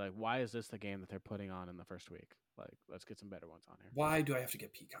overact. Be like, why is this the game that they're putting on in the first week? Like, let's get some better ones on here. Why do I have to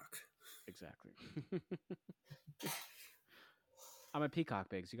get Peacock? Exactly. I'm a Peacock,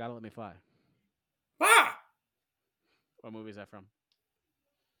 Biggs. You gotta let me fly. Ah! What movie is that from?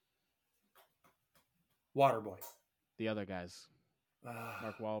 Waterboy. The other guys.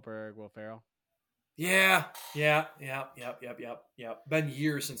 Mark Wahlberg, Will Ferrell. Yeah. Been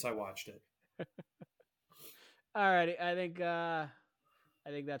years since I watched it. Alrighty, I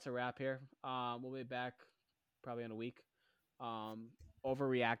think that's a wrap here. We'll be back probably in a week.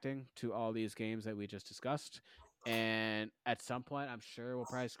 Overreacting to all these games that we just discussed, and at some point, I'm sure we'll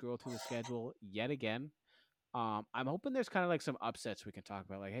probably scroll through the schedule yet again. I'm hoping there's kind of like some upsets we can talk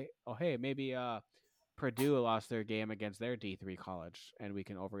about. Like, hey, maybe Purdue lost their game against their D3 college, and we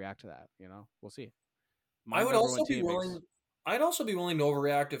can overreact to that. You know, we'll see. I'd also be willing to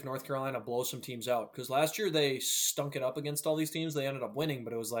overreact if North Carolina blows some teams out, because last year they stunk it up against all these teams. They ended up winning,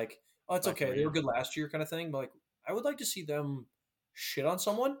 but it was like, oh, it's okay. They were good last year kind of thing. But like, I would like to see them shit on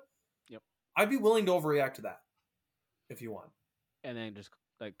someone. Yep. I'd be willing to overreact to that if you want. And then just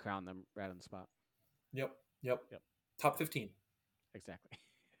like crown them right on the spot. Yep. Top 15. Exactly.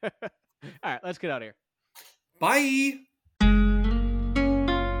 All right, let's get out of here. Bye.